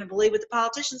says. We're going to believe what the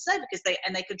politicians say, because they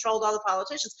controlled all the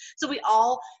politicians. So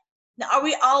are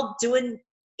we all doing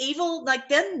evil like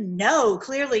them? No,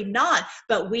 clearly not.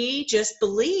 But we just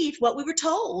believed what we were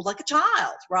told, like a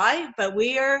child, right? But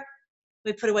we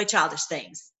put away childish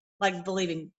things, like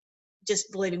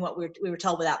just believing what we were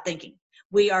told without thinking.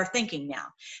 We are thinking now.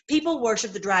 People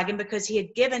worship the dragon because he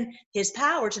had given his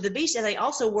power to the beast, and they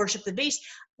also worship the beast.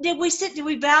 Did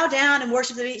we bow down and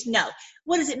worship the beast? No.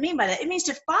 What does it mean by that? It means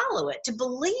to follow it, to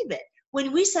believe it.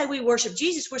 When we say we worship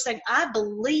Jesus, we're saying, I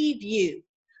believe you.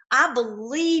 I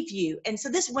believe you. And so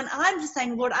when I'm just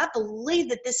saying, Lord, I believe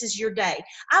that this is your day.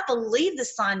 I believe the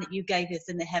sign that you gave us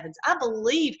in the heavens. I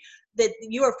believe that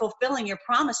you are fulfilling your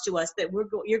promise to us, that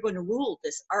you're going to rule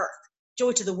this earth.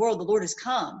 Joy to the world, the Lord has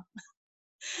come.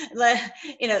 Let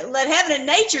heaven and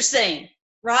nature sing,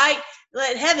 right?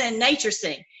 Let heaven and nature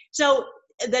sing. So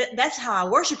that's how I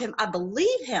worship him. I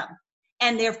believe him.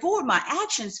 And therefore my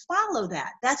actions follow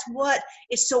that. That's why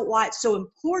it's so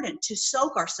important to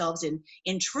soak ourselves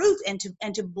in truth, and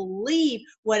to believe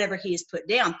whatever he has put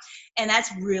down. And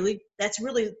that's really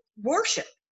worship.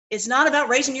 It's not about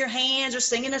raising your hands or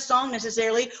singing a song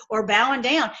necessarily, or bowing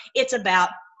down. It's about,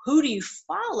 who do you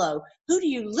follow? Who do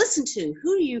you listen to?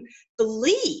 Who do you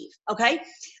believe? Okay.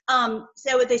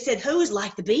 So they said, who is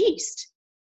like the beast?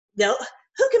 No.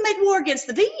 Who can make war against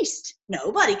the beast?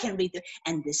 Nobody can beat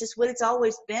and this is what it's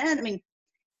always been. I mean,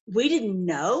 we didn't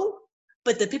know,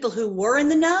 but the people who were in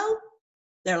the know,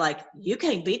 they're like, you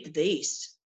can't beat the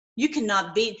beast. You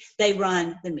cannot beat. They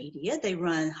run the media, they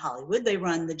run Hollywood, they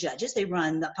run the judges, they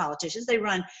run the politicians, they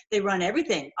run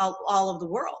everything, all over the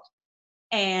world.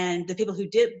 And the people who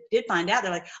did find out,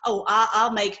 they're like, oh,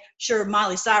 I'll make sure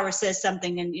Miley Cyrus says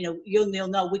something, and you'll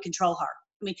know we control her.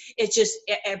 I mean, it's just,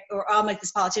 or I'll make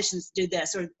this politicians do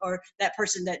this, or that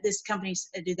person, that this company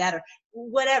do that, or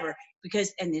whatever.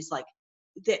 And it's like,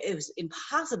 it was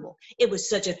impossible.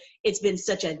 It's been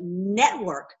such a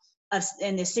network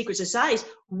in the secret societies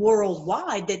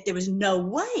worldwide that there was no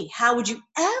way. How would you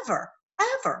ever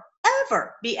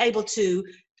be able to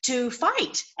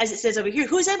fight, as it says over here?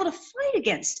 Who is able to fight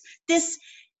against this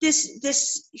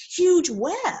huge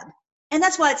web? And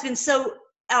that's why it's been so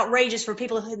outrageous for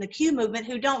people in the Q movement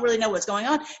who don't really know what's going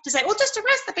on to say, well, just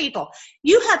arrest the people.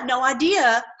 You have no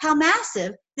idea how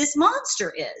massive this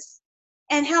monster is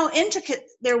and how intricate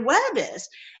their web is.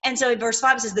 And so in verse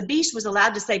 5 it says, the beast was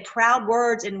allowed to say proud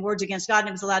words and words against God, and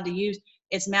it was allowed to use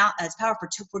its power for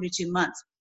 42 months.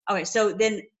 Okay, so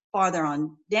then farther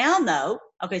on down though,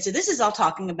 okay, so this is all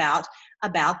talking about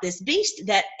this beast,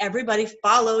 that everybody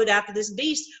followed after this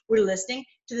beast. We're listening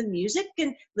to the music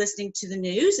and listening to the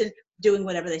news and doing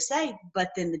whatever they say. But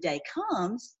then the day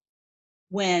comes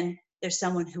when there's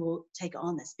someone who will take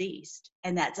on this beast,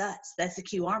 and that's us. That's the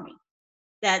Q army.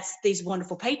 That's these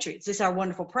wonderful patriots. This is our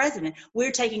wonderful president.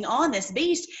 We're taking on this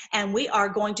beast, and we are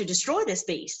going to destroy this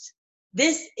beast.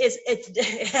 This is,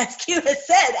 as Q has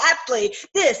said, aptly,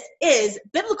 this is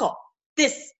biblical.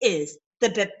 This is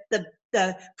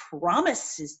the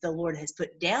promises the Lord has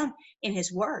put down in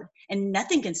his word, and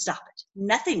nothing can stop it.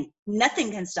 Nothing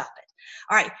can stop it.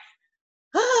 All right.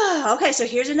 Okay, so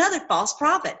here's another false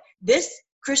prophet. This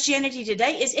Christianity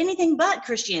Today is anything but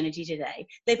Christianity Today.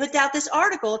 They put out this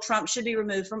article, Trump should be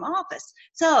removed from office.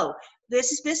 So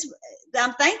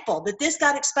I'm thankful that this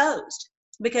got exposed,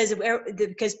 because blah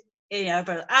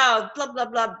blah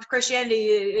blah,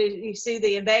 Christianity, you see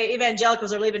the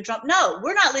evangelicals are leaving Trump. No,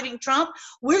 we're not leaving Trump.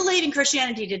 We're leaving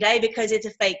Christianity Today because it's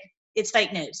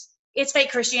fake news. It's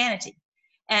fake Christianity.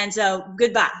 And so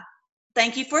goodbye.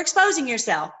 Thank you for exposing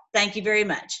yourself. Thank you very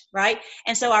much, right?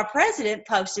 And so our president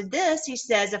posted this. He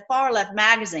says, a far left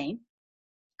magazine,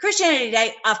 Christianity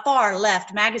Today, a far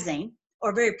left magazine,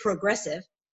 or very progressive,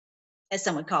 as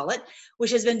some would call it,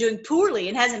 which has been doing poorly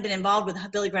and hasn't been involved with the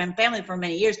Billy Graham family for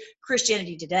many years.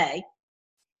 Christianity Today,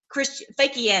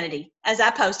 Fakianity, as I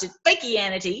posted,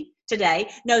 Fakianity Today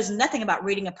knows nothing about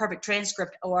reading a perfect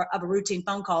transcript or of a routine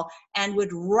phone call and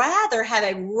would rather have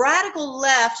a radical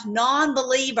left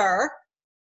non-believer,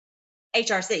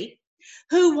 HRC,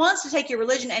 who wants to take your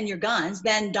religion and your guns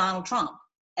than Donald Trump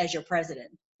as your president.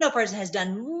 No president has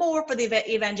done more for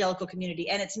the evangelical community,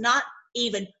 and it's not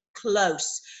even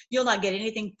close. You'll not get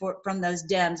anything from those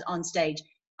Dems on stage.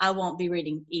 I won't be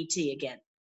reading ET again.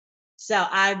 So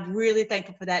I'm really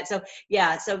thankful for that. So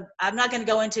yeah, so I'm not going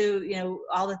to go into, you know,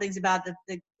 all the things about the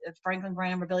Franklin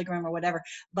Graham or Billy Graham or whatever,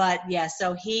 but yeah,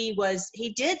 so he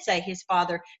did say his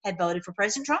father had voted for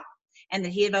President Trump and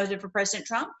that he had voted for President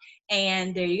Trump,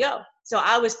 and there you go. So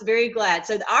I was very glad.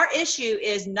 So our issue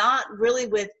is not really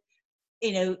with,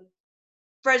 you know,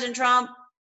 President Trump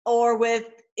or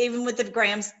even with the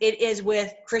Grahams. It is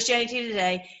with Christianity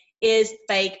Today is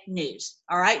fake news.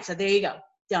 All right, so there you go.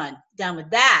 Done with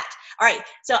that. All right,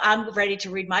 so I'm ready to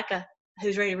read Micah.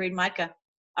 Who's ready to read Micah?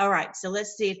 All right, so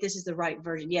let's see if this is the right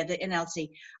version. Yeah, the NLT.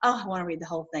 Oh, I want to read the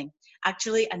whole thing.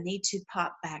 Actually, I need to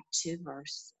pop back to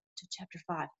chapter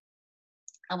 5.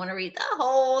 I want to read the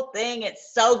whole thing.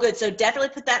 It's so good. So definitely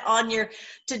put that on your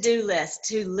to-do list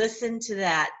to listen to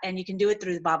that. And you can do it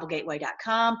through the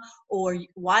BibleGateway.com or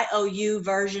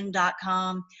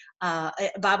youversion.com,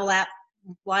 Bible app,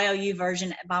 YOU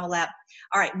version Bible app.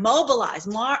 All right, mobilize,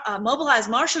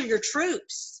 marshal your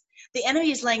troops. The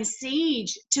enemy is laying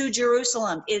siege to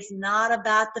Jerusalem. It's not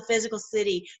about the physical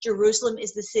city. Jerusalem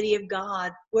is the city of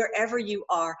God, wherever you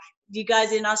are. You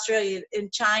guys in Australia, in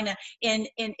China, in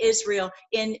Israel,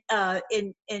 in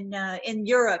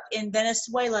Europe, in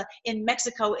Venezuela, in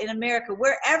Mexico, in America,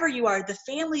 wherever you are, the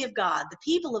family of God, the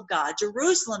people of God.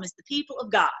 Jerusalem is the people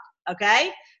of God.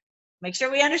 Okay? Make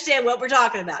sure we understand what we're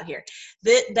talking about here.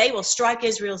 They will strike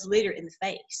Israel's leader in the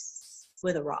face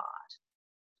with a rod.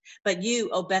 But you,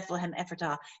 O Bethlehem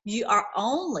Ephratah, you are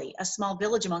only a small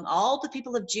village among all the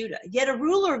people of Judah, yet a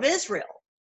ruler of Israel,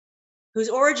 whose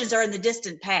origins are in the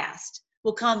distant past,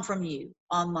 will come from you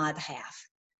on my behalf.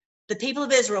 The people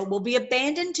of Israel will be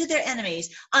abandoned to their enemies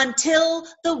until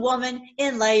the woman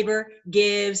in labor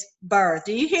gives birth.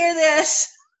 Do you hear this?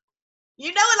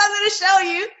 You know what I'm going to show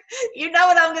you. You know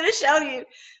what I'm going to show you.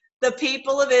 The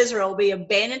people of Israel will be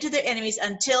abandoned to their enemies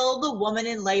until the woman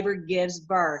in labor gives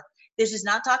birth. This is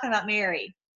not talking about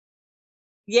Mary.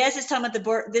 Yes, it's talking about the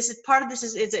birth. This is part of this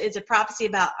it's a prophecy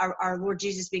about our Lord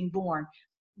Jesus being born,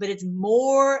 but it's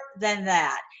more than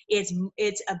that.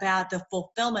 It's about the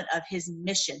fulfillment of his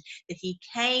mission, that he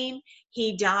came,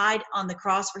 he died on the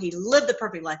cross, where he lived the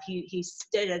perfect life. He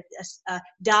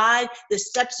died the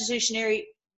substitutionary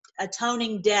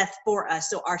atoning death for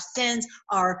us, so our sins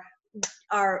are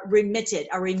remitted,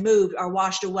 are removed, are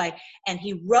washed away, and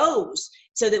he rose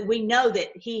so that we know that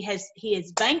he has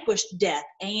vanquished death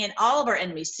and all of our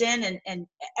enemies. Sin and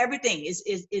everything is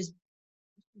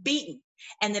beaten,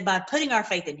 and then by putting our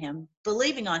faith in him,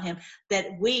 believing on him,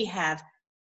 that we have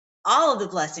all of the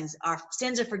blessings, our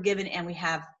sins are forgiven, and we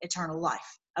have eternal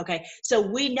life. Okay, so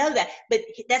we know that, but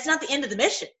that's not the end of the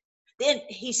mission. Then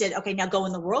he said, okay, now go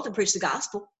in the world and preach the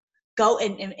gospel. Go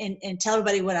and tell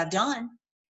everybody what I've done,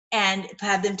 and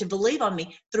have them to believe on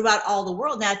me throughout all the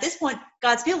world. Now, at this point,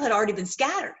 God's people had already been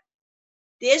scattered.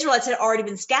 The Israelites had already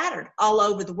been scattered all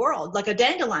over the world, like a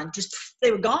dandelion. Just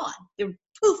they were gone. They were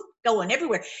poof, going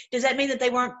everywhere. Does that mean that they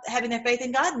weren't having their faith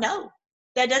in God? No,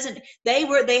 that doesn't.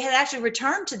 They had actually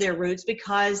returned to their roots,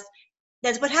 because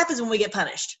that's what happens when we get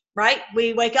punished, right?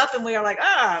 We wake up and we are like,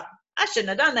 I shouldn't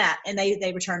have done that. And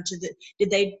they returned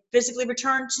did they physically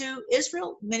return to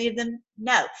Israel? Many of them,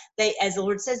 no. They, as the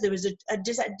Lord says, there was a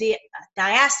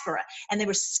diaspora, and they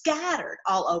were scattered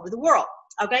all over the world.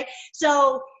 Okay.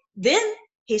 So then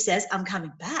he says, I'm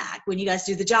coming back when you guys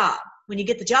do the job. When you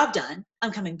get the job done,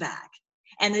 I'm coming back.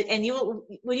 And you will,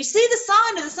 when you see the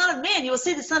sign of the Son of Man, you will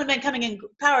see the Son of Man coming in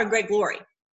power and great glory.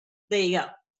 There you go.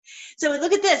 So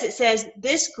look at this. It says,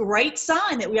 this great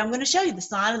sign that I'm going to show you, the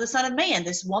sign of the Son of Man,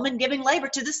 this woman giving labor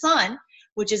to the Son,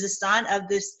 which is a sign of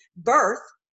this birth,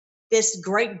 this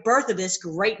great birth of this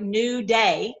great new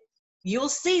day. You'll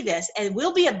see this, and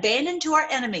we'll be abandoned to our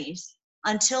enemies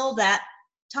until that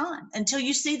time, until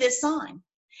you see this sign.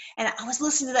 And I was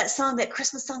listening to that song, that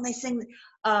Christmas song they sing.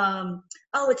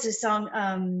 It's a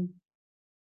song.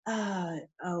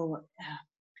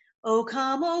 O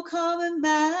come,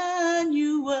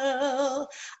 Emmanuel,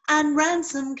 and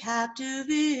ransom captive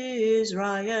Israel,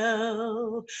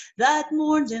 that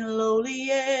mourns in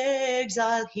lowly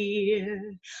exile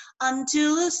here,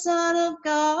 until the Son of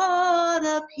God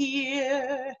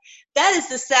appear. That is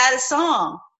the saddest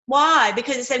song. Why?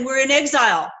 Because it's saying we're in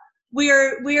exile.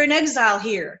 We're in exile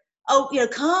here. Oh,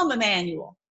 come,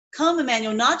 Emmanuel. Come,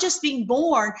 Emmanuel, not just being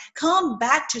born, come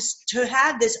back to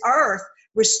have this earth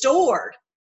restored,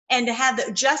 and to have the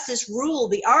justice rule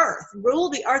the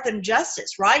earth and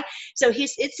justice, right? So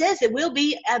it says that we'll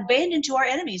be abandoned to our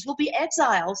enemies. We'll be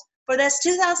exiles for this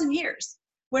 2,000 years.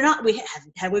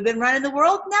 Have we been running the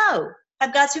world? No.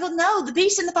 Have God's people? No. The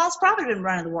beast and the false prophet have been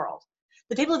running the world.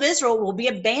 The people of Israel will be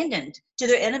abandoned to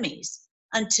their enemies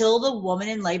until the woman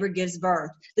in labor gives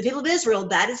birth. The people of Israel,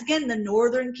 that is again the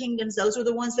northern kingdoms. Those are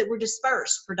the ones that were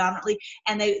dispersed predominantly,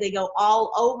 and they go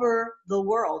all over the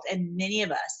world. And many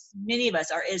of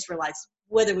us are Israelites,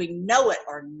 whether we know it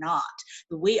or not.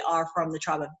 We are from the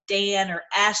tribe of Dan or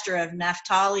Asher, of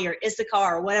Naphtali or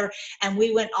Issachar or whatever, and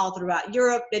we went all throughout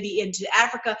Europe, maybe into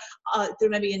Africa,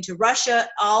 maybe into Russia,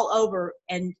 all over,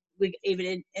 and we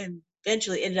even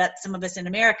eventually ended up, some of us, in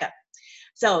America.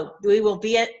 So we will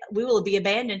be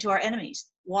abandoned to our enemies.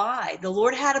 Why? The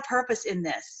Lord had a purpose in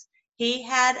this. He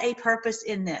had a purpose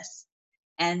in this,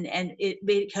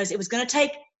 because it was going to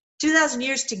take 2,000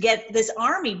 years to get this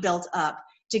army built up,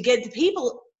 to get the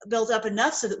people built up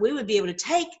enough so that we would be able to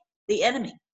take the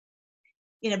enemy.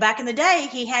 Back in the day,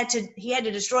 he had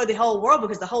to destroy the whole world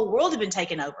because the whole world had been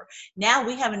taken over. Now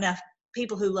we have enough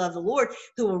people who love the Lord,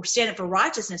 who will stand up for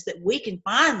righteousness, that we can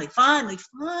finally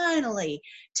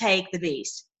take the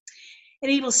beast.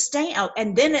 And he will stay out.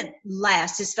 And then at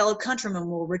last, his fellow countrymen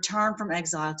will return from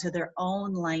exile to their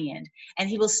own land. And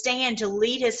he will stand to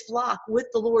lead his flock with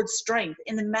the Lord's strength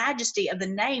in the majesty of the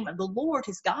name of the Lord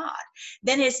his God.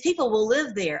 Then his people will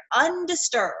live there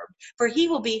undisturbed, for he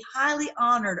will be highly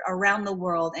honored around the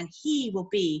world, and he will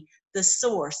be the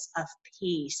source of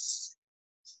peace.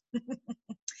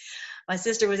 My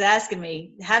sister was asking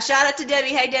me, shout out to Debbie.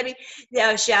 Hey, Debbie.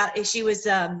 Yeah, she was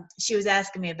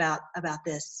asking me about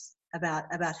this,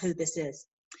 about who this is.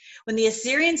 When the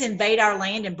Assyrians invade our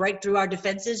land and break through our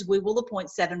defenses, we will appoint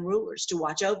 7 rulers to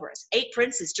watch over us, 8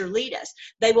 princes to lead us.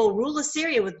 They will rule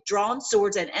Assyria with drawn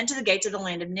swords and enter the gates of the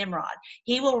land of Nimrod.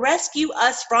 He will rescue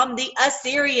us from the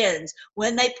Assyrians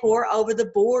when they pour over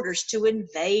the borders to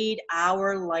invade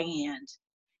our land.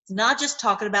 Not just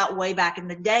talking about way back in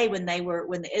the day when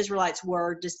the Israelites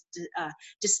were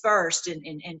dispersed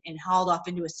and hauled off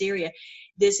into Assyria.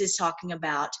 This is talking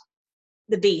about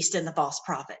the beast and the false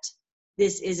prophet.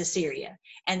 This is Assyria,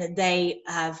 and that they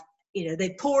have,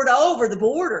 they poured over the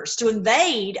borders to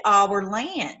invade our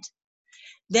land.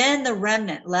 Then the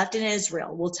remnant left in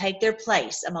Israel will take their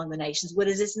place among the nations. What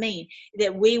does this mean?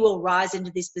 That we will rise into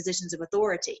these positions of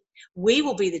authority. We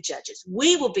will be the judges.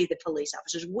 We will be the police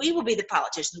officers. We will be the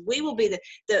politicians. We will be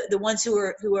the ones who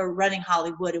are running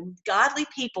Hollywood, and godly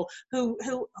people who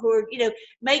are,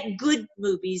 make good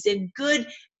movies and good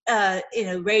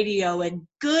radio and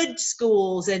good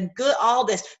schools and good all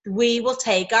this. We will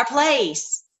take our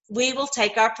place. We will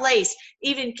take our place.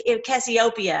 Even if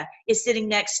Cassiopeia is sitting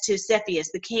next to Cepheus,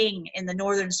 the king in the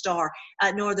northern star,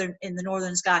 in the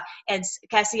northern sky, and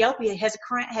Cassiopeia has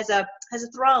a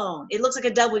throne. It looks like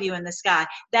a W in the sky.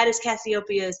 That is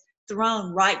Cassiopeia's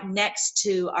throne, right next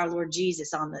to our Lord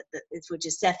Jesus on which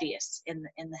is Cepheus in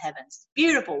the heavens.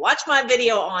 Beautiful. Watch my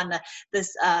video on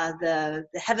the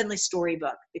heavenly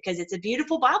storybook, because it's a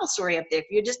beautiful Bible story up there if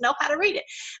you just know how to read it.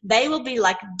 They will be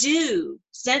like dew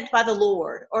sent by the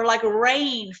Lord, or like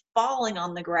rain falling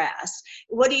on the grass.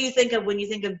 What do you think of when you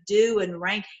think of dew and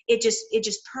rain? It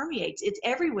just permeates. It's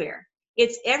everywhere.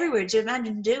 It's everywhere. Just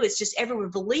imagine dew. It's just everywhere.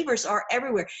 Believers are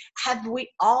everywhere. Have we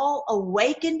all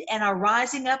awakened and are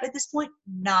rising up at this point?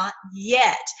 Not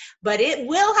yet, but it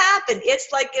will happen. It's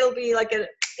like, it'll be like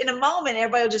in a moment,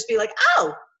 everybody will just be like,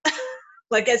 oh,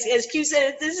 like as Q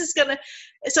said,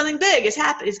 something big is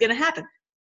happening. It's going to happen.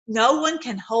 No one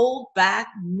can hold back.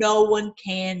 No one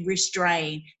can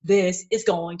restrain. This is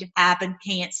going to happen.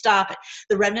 Can't stop it.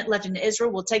 The remnant left in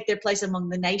Israel will take their place among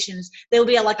the nations. They will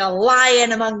be like a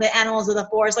lion among the animals of the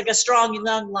forest, like a strong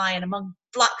young lion among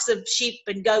flocks of sheep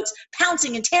and goats,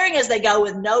 pouncing and tearing as they go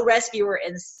with no rescuer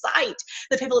in sight.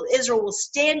 The people of Israel will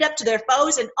stand up to their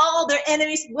foes, and all their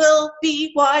enemies will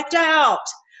be wiped out.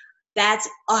 That's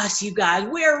us, you guys.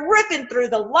 We're ripping through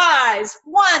the lies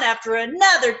one after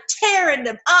another, tearing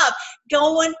them up,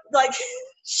 going like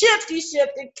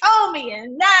and Comey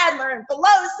and Nadler and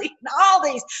Pelosi and all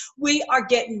these. We are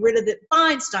getting rid of the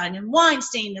Feinstein and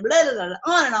Weinstein and blah, blah, blah,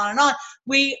 on and on and on.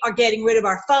 We are getting rid of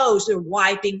our foes. We're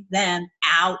wiping them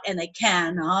out, and they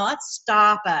cannot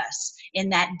stop us. In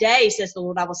that day, says the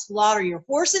Lord, I will slaughter your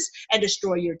horses and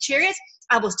destroy your chariots.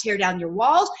 I will tear down your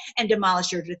walls and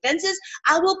demolish your defenses.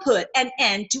 I will put an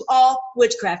end to all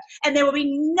witchcraft, and there will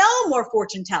be no more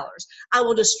fortune tellers. I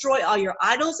will destroy all your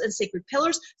idols and sacred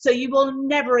pillars, so you will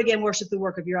never again worship the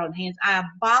work of your own hands. I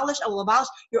will abolish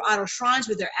your idol shrines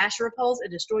with their Asherah poles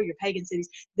and destroy your pagan cities.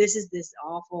 This is this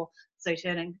awful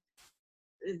satanic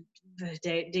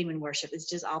demon worship. It's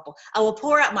just awful. I will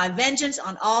pour out my vengeance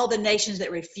on all the nations that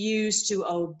refuse to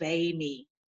obey me.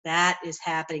 That is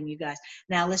happening, you guys.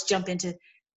 Now let's jump into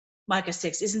Micah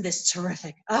 6. Isn't this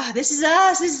terrific? Oh, this is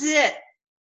us. This is it.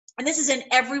 And this is in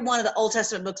every one of the Old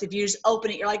Testament books. If you just open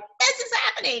it, you're like, this is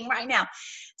happening right now.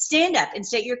 Stand up and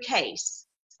state your case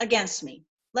against me.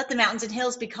 Let the mountains and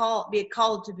hills be called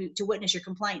to witness your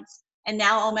complaints. And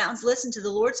now, all mountains, listen to the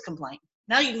Lord's complaint.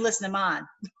 Now you can listen to mine.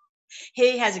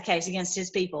 He has a case against his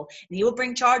people, and he will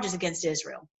bring charges against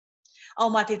Israel.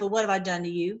 Oh, my people, what have I done to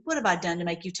you? What have I done to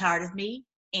make you tired of me?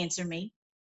 Answer me.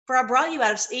 For I brought you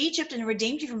out of Egypt and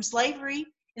redeemed you from slavery.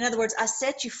 In other words, I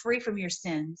set you free from your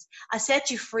sins. I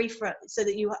set you free so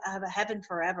that you have a heaven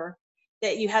forever,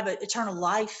 that you have an eternal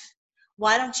life.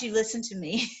 Why don't you listen to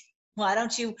me? Why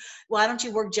don't you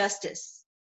work justice?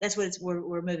 That's what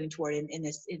we're moving toward in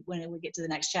this when we get to the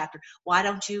next chapter. Why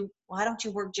don't you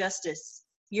work justice?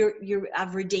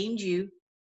 I've redeemed you.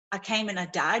 I came and I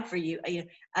died for you.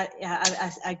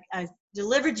 I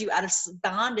delivered you out of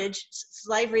bondage,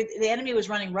 slavery. The enemy was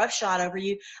running roughshod over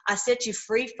you. I set you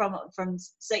free from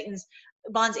Satan's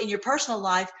bonds in your personal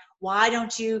life. Why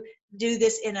don't you do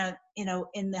this in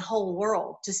the whole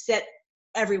world to set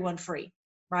everyone free,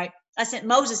 right? I sent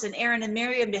Moses and Aaron and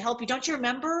Miriam to help you. Don't you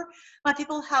remember, my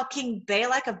people, how King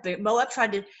Balak of Moab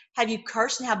tried to have you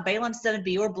cursed and how Balaam son of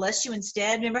Beor blessed you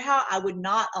instead? Remember how I would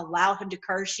not allow him to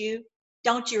curse you?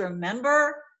 Don't you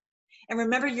remember? And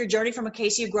remember your journey from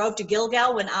Acacia Grove to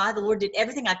Gilgal when I, the Lord, did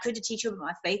everything I could to teach you about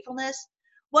my faithfulness?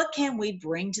 What can we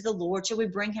bring to the Lord? Shall we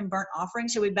bring him burnt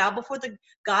offerings? Shall we bow before the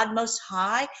God Most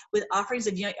High with offerings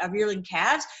of yearling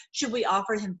calves? Should we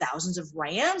offer him thousands of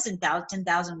rams and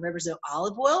 10,000 rivers of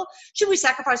olive oil? Should we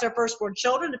sacrifice our firstborn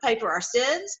children to pay for our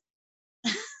sins?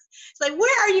 It's like,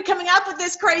 where are you coming up with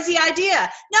this crazy idea?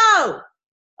 No.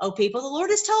 Oh, people, the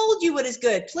Lord has told you what is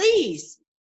good. Please.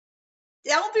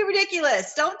 Don't be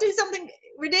ridiculous. Don't do something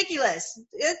ridiculous.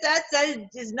 That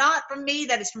is not from me.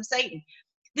 That is from Satan.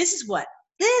 This is what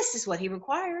he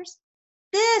requires.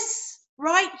 This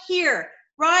right here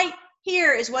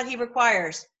is what he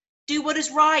requires. Do what is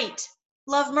right.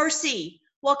 Love mercy.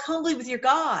 Walk humbly with your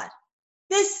God.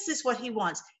 This is what he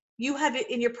wants. You have it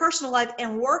in your personal life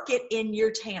and work it in your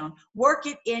town. Work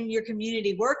it in your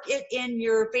community. Work it in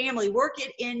your family. Work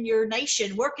it in your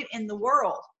nation. Work it in the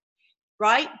world.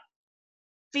 Right?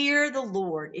 Fear the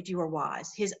Lord if you are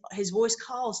wise. His voice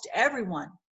calls to everyone.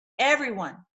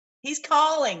 Everyone. He's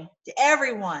calling to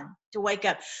everyone to wake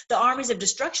up. The armies of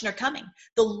destruction are coming.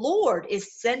 The Lord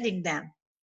is sending them.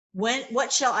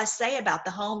 What shall I say about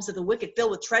the homes of the wicked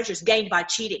filled with treasures gained by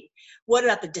cheating? What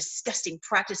about the disgusting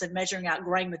practice of measuring out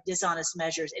grain with dishonest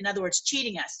measures? In other words,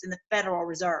 cheating us in the Federal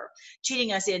Reserve,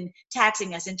 cheating us in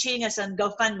taxing us, and cheating us on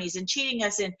GoFundMe's, and cheating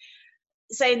us in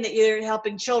saying that you're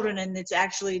helping children and it's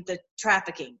actually the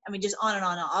trafficking. I mean, just on and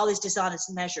on, all these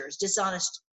dishonest measures,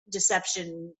 dishonest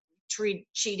deception,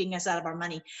 cheating us out of our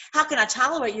money. How can I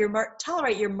tolerate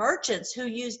your merchants who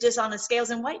use dishonest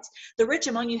scales and weights? The rich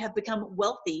among you have become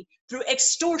wealthy through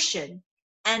extortion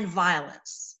and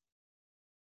violence.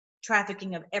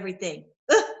 Trafficking of everything.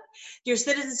 Ugh. Your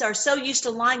citizens are so used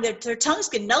to lying that their tongues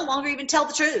can no longer even tell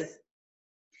the truth.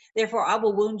 Therefore, I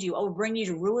will wound you. I will bring you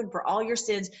to ruin for all your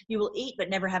sins. You will eat, but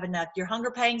never have enough. Your hunger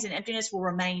pangs and emptiness will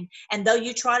remain. And though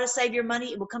you try to save your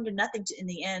money, it will come to nothing in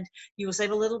the end. You will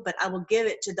save a little, but I will give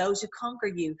it to those who conquer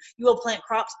you. You will plant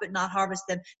crops, but not harvest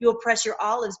them. You will press your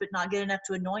olives, but not get enough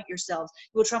to anoint yourselves.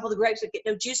 You will trample the grapes, but get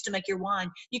no juice to make your wine.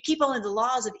 You keep only the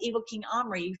laws of evil King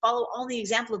Omri. You follow only the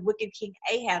example of wicked King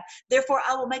Ahab. Therefore,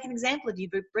 I will make an example of you,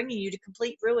 bringing you to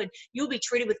complete ruin. You will be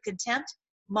treated with contempt,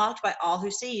 mocked by all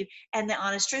who see you. And the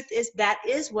honest truth is that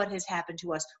is what has happened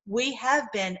to us. We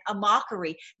have been a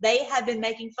mockery. They have been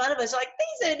making fun of us like,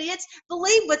 these idiots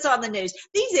believe what's on the news.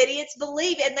 These idiots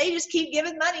believe, and they just keep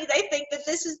giving money. They think that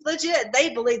this is legit.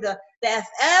 They believe the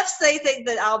FFs. They think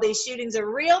that all these shootings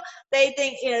are real. They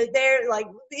think, they're like,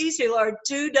 these people are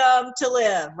too dumb to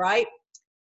live, right?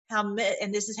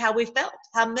 And this is how we felt.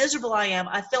 How miserable I am.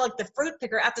 I feel like the fruit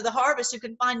picker after the harvest who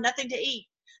can find nothing to eat.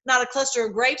 Not a cluster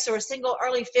of grapes or a single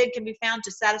early fig can be found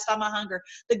to satisfy my hunger.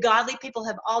 The godly people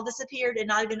have all disappeared, and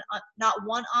not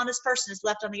one honest person is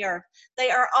left on the earth.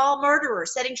 They are all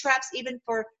murderers, setting traps even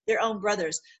for their own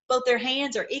brothers. Both their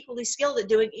hands are equally skilled at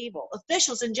doing evil.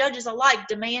 Officials and judges alike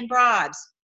demand bribes.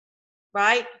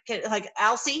 Right? Like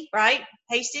Alcee, right?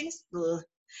 Hastings. Ugh.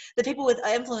 The people with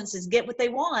influences get what they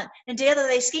want, and together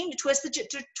they scheme to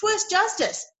twist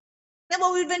justice. That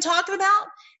what we've been talking about?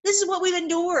 This is what we've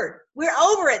endured. We're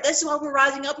over it. This is why we're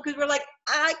rising up, because we're like,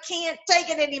 I can't take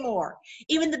it anymore.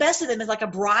 Even the best of them is like a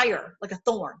briar, like a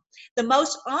thorn. The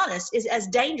most honest is as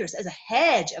dangerous as a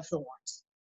hedge of thorns.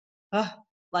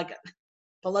 Like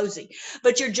Pelosi.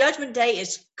 But your judgment day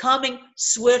is coming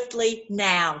swiftly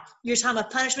now. Your time of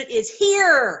punishment is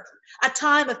here. A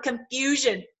time of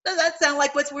confusion. Does that sound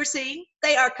like what we're seeing?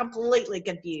 They are completely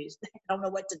confused. They don't know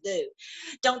what to do.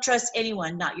 Don't trust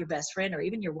anyone, not your best friend or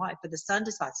even your wife. For the son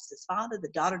despises his father, the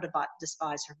daughter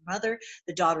despises her mother,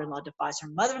 the daughter-in-law defies her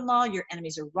mother-in-law. Your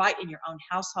enemies are right in your own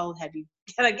household.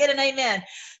 Can I get an amen?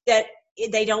 That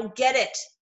they don't get it.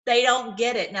 They don't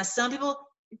get it. Now, some people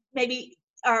maybe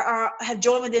have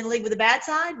joined within league with the bad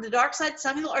side, the dark side.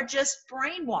 Some people are just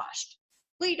brainwashed.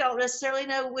 We don't necessarily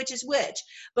know which is which,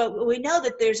 but we know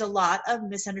that there's a lot of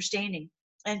misunderstanding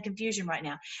and confusion right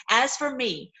now. As for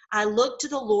me, I look to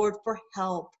the Lord for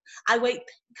help. I wait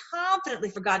confidently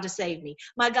for God to save me.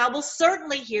 My God will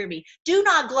certainly hear me. Do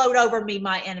not gloat over me,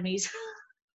 my enemies.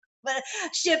 But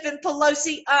Schiff and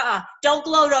Pelosi, don't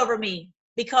gloat over me,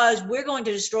 because we're going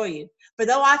to destroy you. For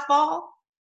though I fall,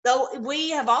 though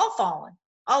we have all fallen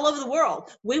all over the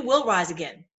world, we will rise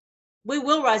again. We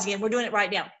will rise again. We're doing it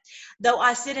right now. Though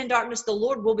I sit in darkness, the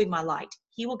Lord will be my light.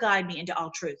 He will guide me into all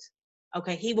truth.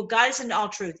 Okay, he will guide us into all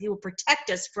truth. He will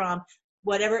protect us from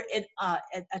whatever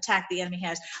attack the enemy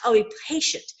has. I'll be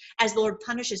patient as the Lord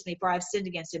punishes me, for I've sinned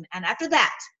against him. And after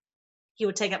that, he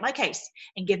will take up my case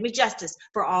and give me justice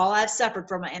for all I've suffered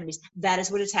from my enemies. That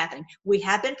is what is happening. We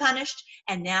have been punished,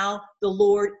 and now the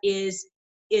Lord is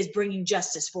bringing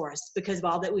justice for us because of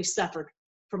all that we've suffered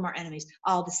from our enemies,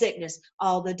 all the sickness,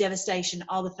 all the devastation,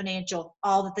 all the financial,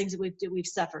 all the things that we've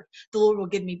suffered. The Lord will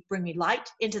bring me light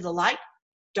into the light,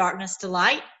 darkness to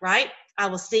light, right? I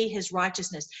will see his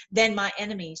righteousness. Then my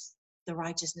enemies, the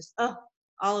righteousness,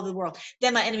 all over the world.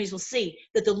 Then my enemies will see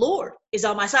that the Lord is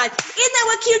on my side. Isn't that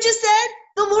what Q just said?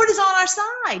 The Lord is on our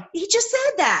side. He just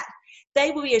said that.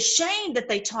 They will be ashamed that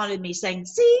they taunted me, saying,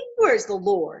 see, where's the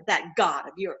Lord, that God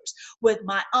of yours? With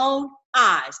my own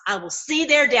eyes, I will see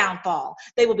their downfall.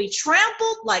 They will be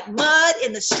trampled like mud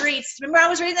in the streets. Remember, I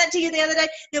was reading that to you the other day?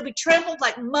 They'll be trampled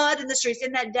like mud in the streets.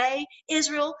 In that day,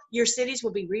 Israel, your cities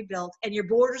will be rebuilt and your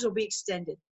borders will be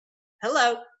extended.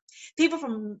 Hello. People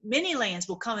from many lands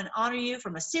will come and honor you,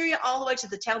 from Assyria all the way to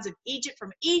the towns of Egypt,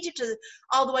 from Egypt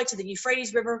all the way to the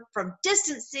Euphrates River, from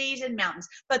distant seas and mountains.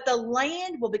 But the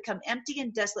land will become empty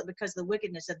and desolate because of the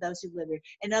wickedness of those who live here.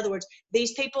 In other words,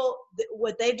 these people,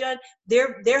 what they've done,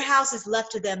 their house is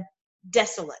left to them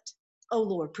desolate. Oh,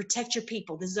 Lord, protect your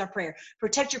people. This is our prayer.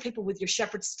 Protect your people with your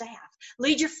shepherd's staff.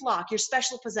 Lead your flock, your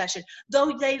special possession.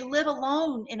 Though they live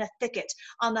alone in a thicket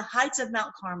on the heights of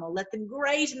Mount Carmel, let them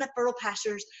graze in the fertile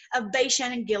pastures of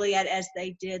Bashan and Gilead as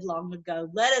they did long ago.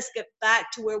 Let us get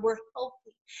back to where we're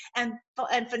healthy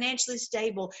and financially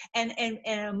stable and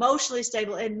emotionally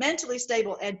stable and mentally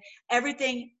stable and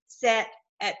everything set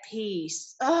at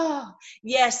peace. Oh,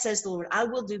 yes, says the Lord, I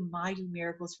will do mighty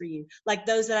miracles for you, like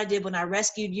those that I did when I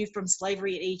rescued you from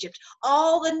slavery in Egypt.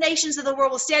 All the nations of the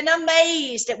world will stand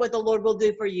amazed at what the Lord will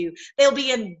do for you. They'll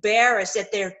be embarrassed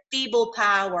at their feeble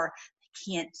power.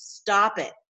 They can't stop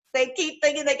it. They keep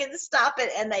thinking they can stop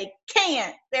it, and they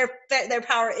can't. Their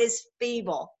power is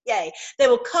feeble. Yay. They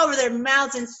will cover their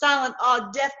mouths in silent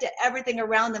awe, deaf to everything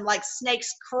around them, like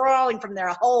snakes crawling from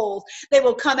their holes. They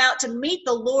will come out to meet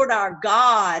the Lord our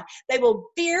God. They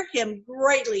will fear him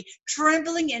greatly,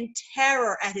 trembling in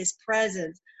terror at his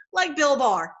presence. Like Bill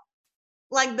Barr.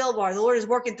 Like Bill Barr. The Lord is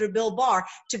working through Bill Barr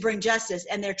to bring justice,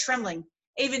 and they're trembling.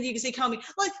 Even you can see Comey,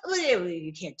 like,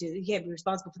 you can't be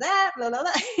responsible for that. Blah, blah,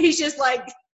 blah. He's just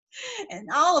like, and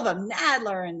all of them,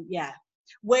 Nadler, and yeah.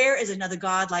 Where is another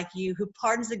God like you who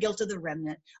pardons the guilt of the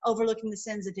remnant, overlooking the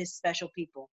sins of his special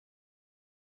people?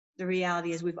 The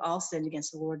reality is we've all sinned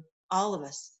against the Lord, all of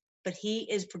us, but he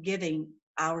is forgiving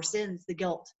our sins, the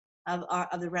guilt of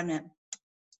the remnant.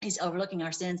 He's overlooking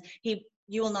our sins.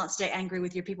 You will not stay angry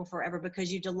with your people forever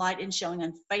because you delight in showing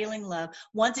unfailing love.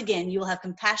 Once again, you will have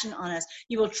compassion on us.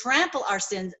 You will trample our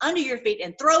sins under your feet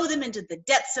and throw them into the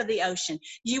depths of the ocean.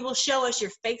 You will show us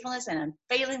your faithfulness and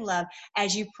unfailing love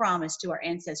as you promised to our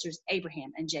ancestors,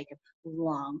 Abraham and Jacob,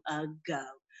 long ago.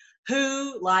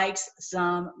 Who likes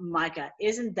some Micah?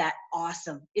 Isn't that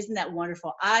awesome? Isn't that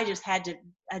wonderful? I just had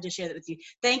to share that with you.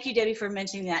 Thank you, Debbie, for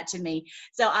mentioning that to me.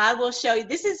 So I will show you.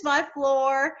 This is my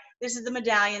floor. This is the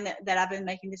medallion that I've been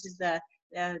making. This is the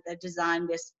design.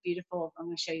 This beautiful. I'm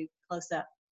going to show you close up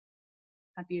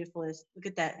how beautiful it is. Look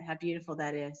at that. How beautiful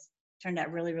that is. Turned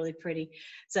out really, really pretty.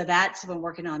 So that's been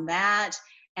working on that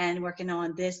and working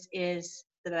on this is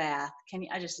the bath.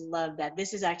 I just love that.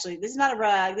 This is not a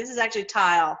rug. This is actually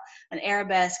tile, an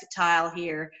arabesque tile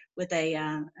here with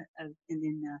and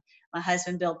then my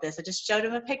husband built this. I just showed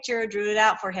him a picture, drew it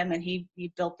out for him, and he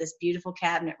built this beautiful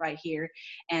cabinet right here.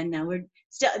 And now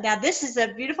this is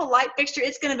a beautiful light fixture.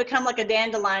 It's going to become like a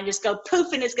dandelion, just go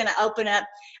poof, and it's going to open up.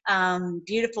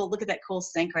 Beautiful. Look at that cool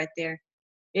sink right there.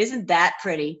 Isn't that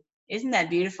pretty? Isn't that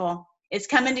beautiful? It's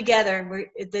coming together.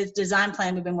 The design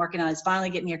plan we've been working on is finally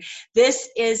getting here. This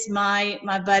is my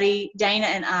buddy Dana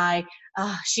and I.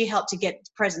 She helped to get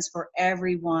presents for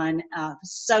everyone.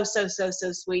 So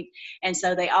sweet. And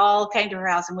so they all came to her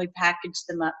house and we packaged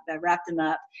them up, wrapped them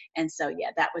up. And so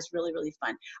yeah, that was really, really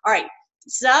fun. All right.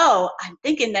 So I'm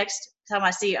thinking next time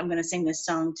I see you, I'm going to sing this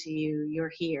song to you.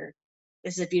 You're here.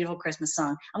 This is a beautiful Christmas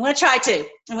song. I'm going to try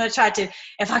to,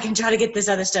 if I can try to get this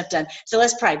other stuff done. So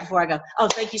let's pray before I go. Oh,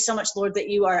 thank you so much, Lord, that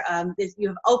you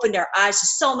have opened our eyes to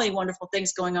so many wonderful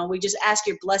things going on. We just ask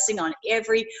your blessing on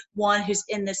everyone who's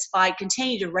in this fight.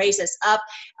 Continue to raise us up.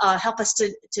 Help us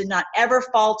to not ever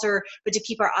falter, but to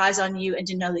keep our eyes on you and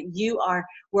to know that you are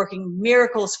working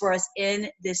miracles for us in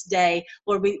this day.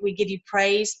 Lord, we give you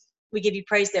praise. We give you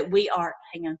praise that we are,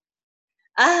 hang on.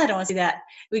 I don't want to see that.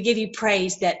 We give you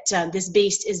praise that this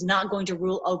beast is not going to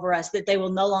rule over us, that they will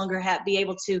no longer be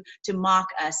able to mock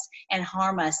us and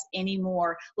harm us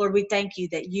anymore. Lord, we thank you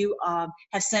that you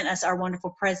have sent us our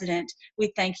wonderful president.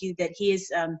 We thank you that he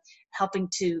is helping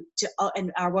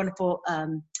and our wonderful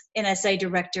NSA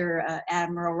Director,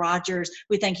 Admiral Rogers.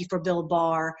 We thank you for Bill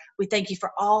Barr. We thank you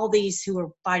for all these who are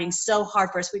fighting so hard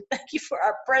for us. We thank you for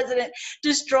our president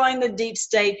destroying the deep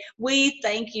state. We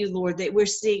thank you, Lord, that we're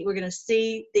going to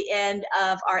see the end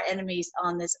of our enemies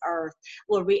on this earth.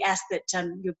 Lord, we ask that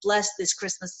you bless this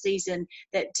Christmas season,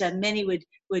 that many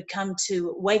would come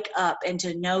to wake up and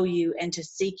to know you and to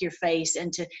seek your face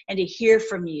and to hear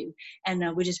from you. And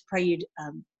we just pray you'd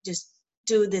just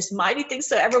do this mighty thing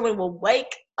so everyone will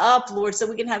wake up, Lord, so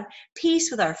we can have peace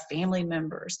with our family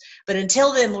members. But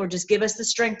until then, Lord, just give us the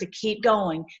strength to keep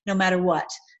going no matter what,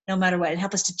 and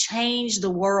help us to change the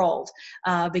world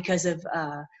because of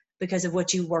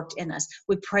what you worked in us.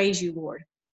 We praise you, Lord.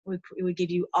 We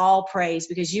give you all praise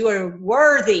because you are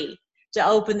worthy to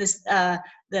open this, to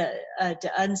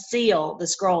unseal the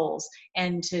scrolls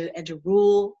and to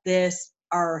rule this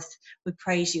earth. We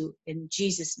praise you in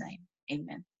Jesus' name.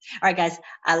 Amen. All right, guys.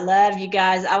 I love you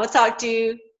guys. I will talk to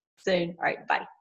you soon. All right. Bye.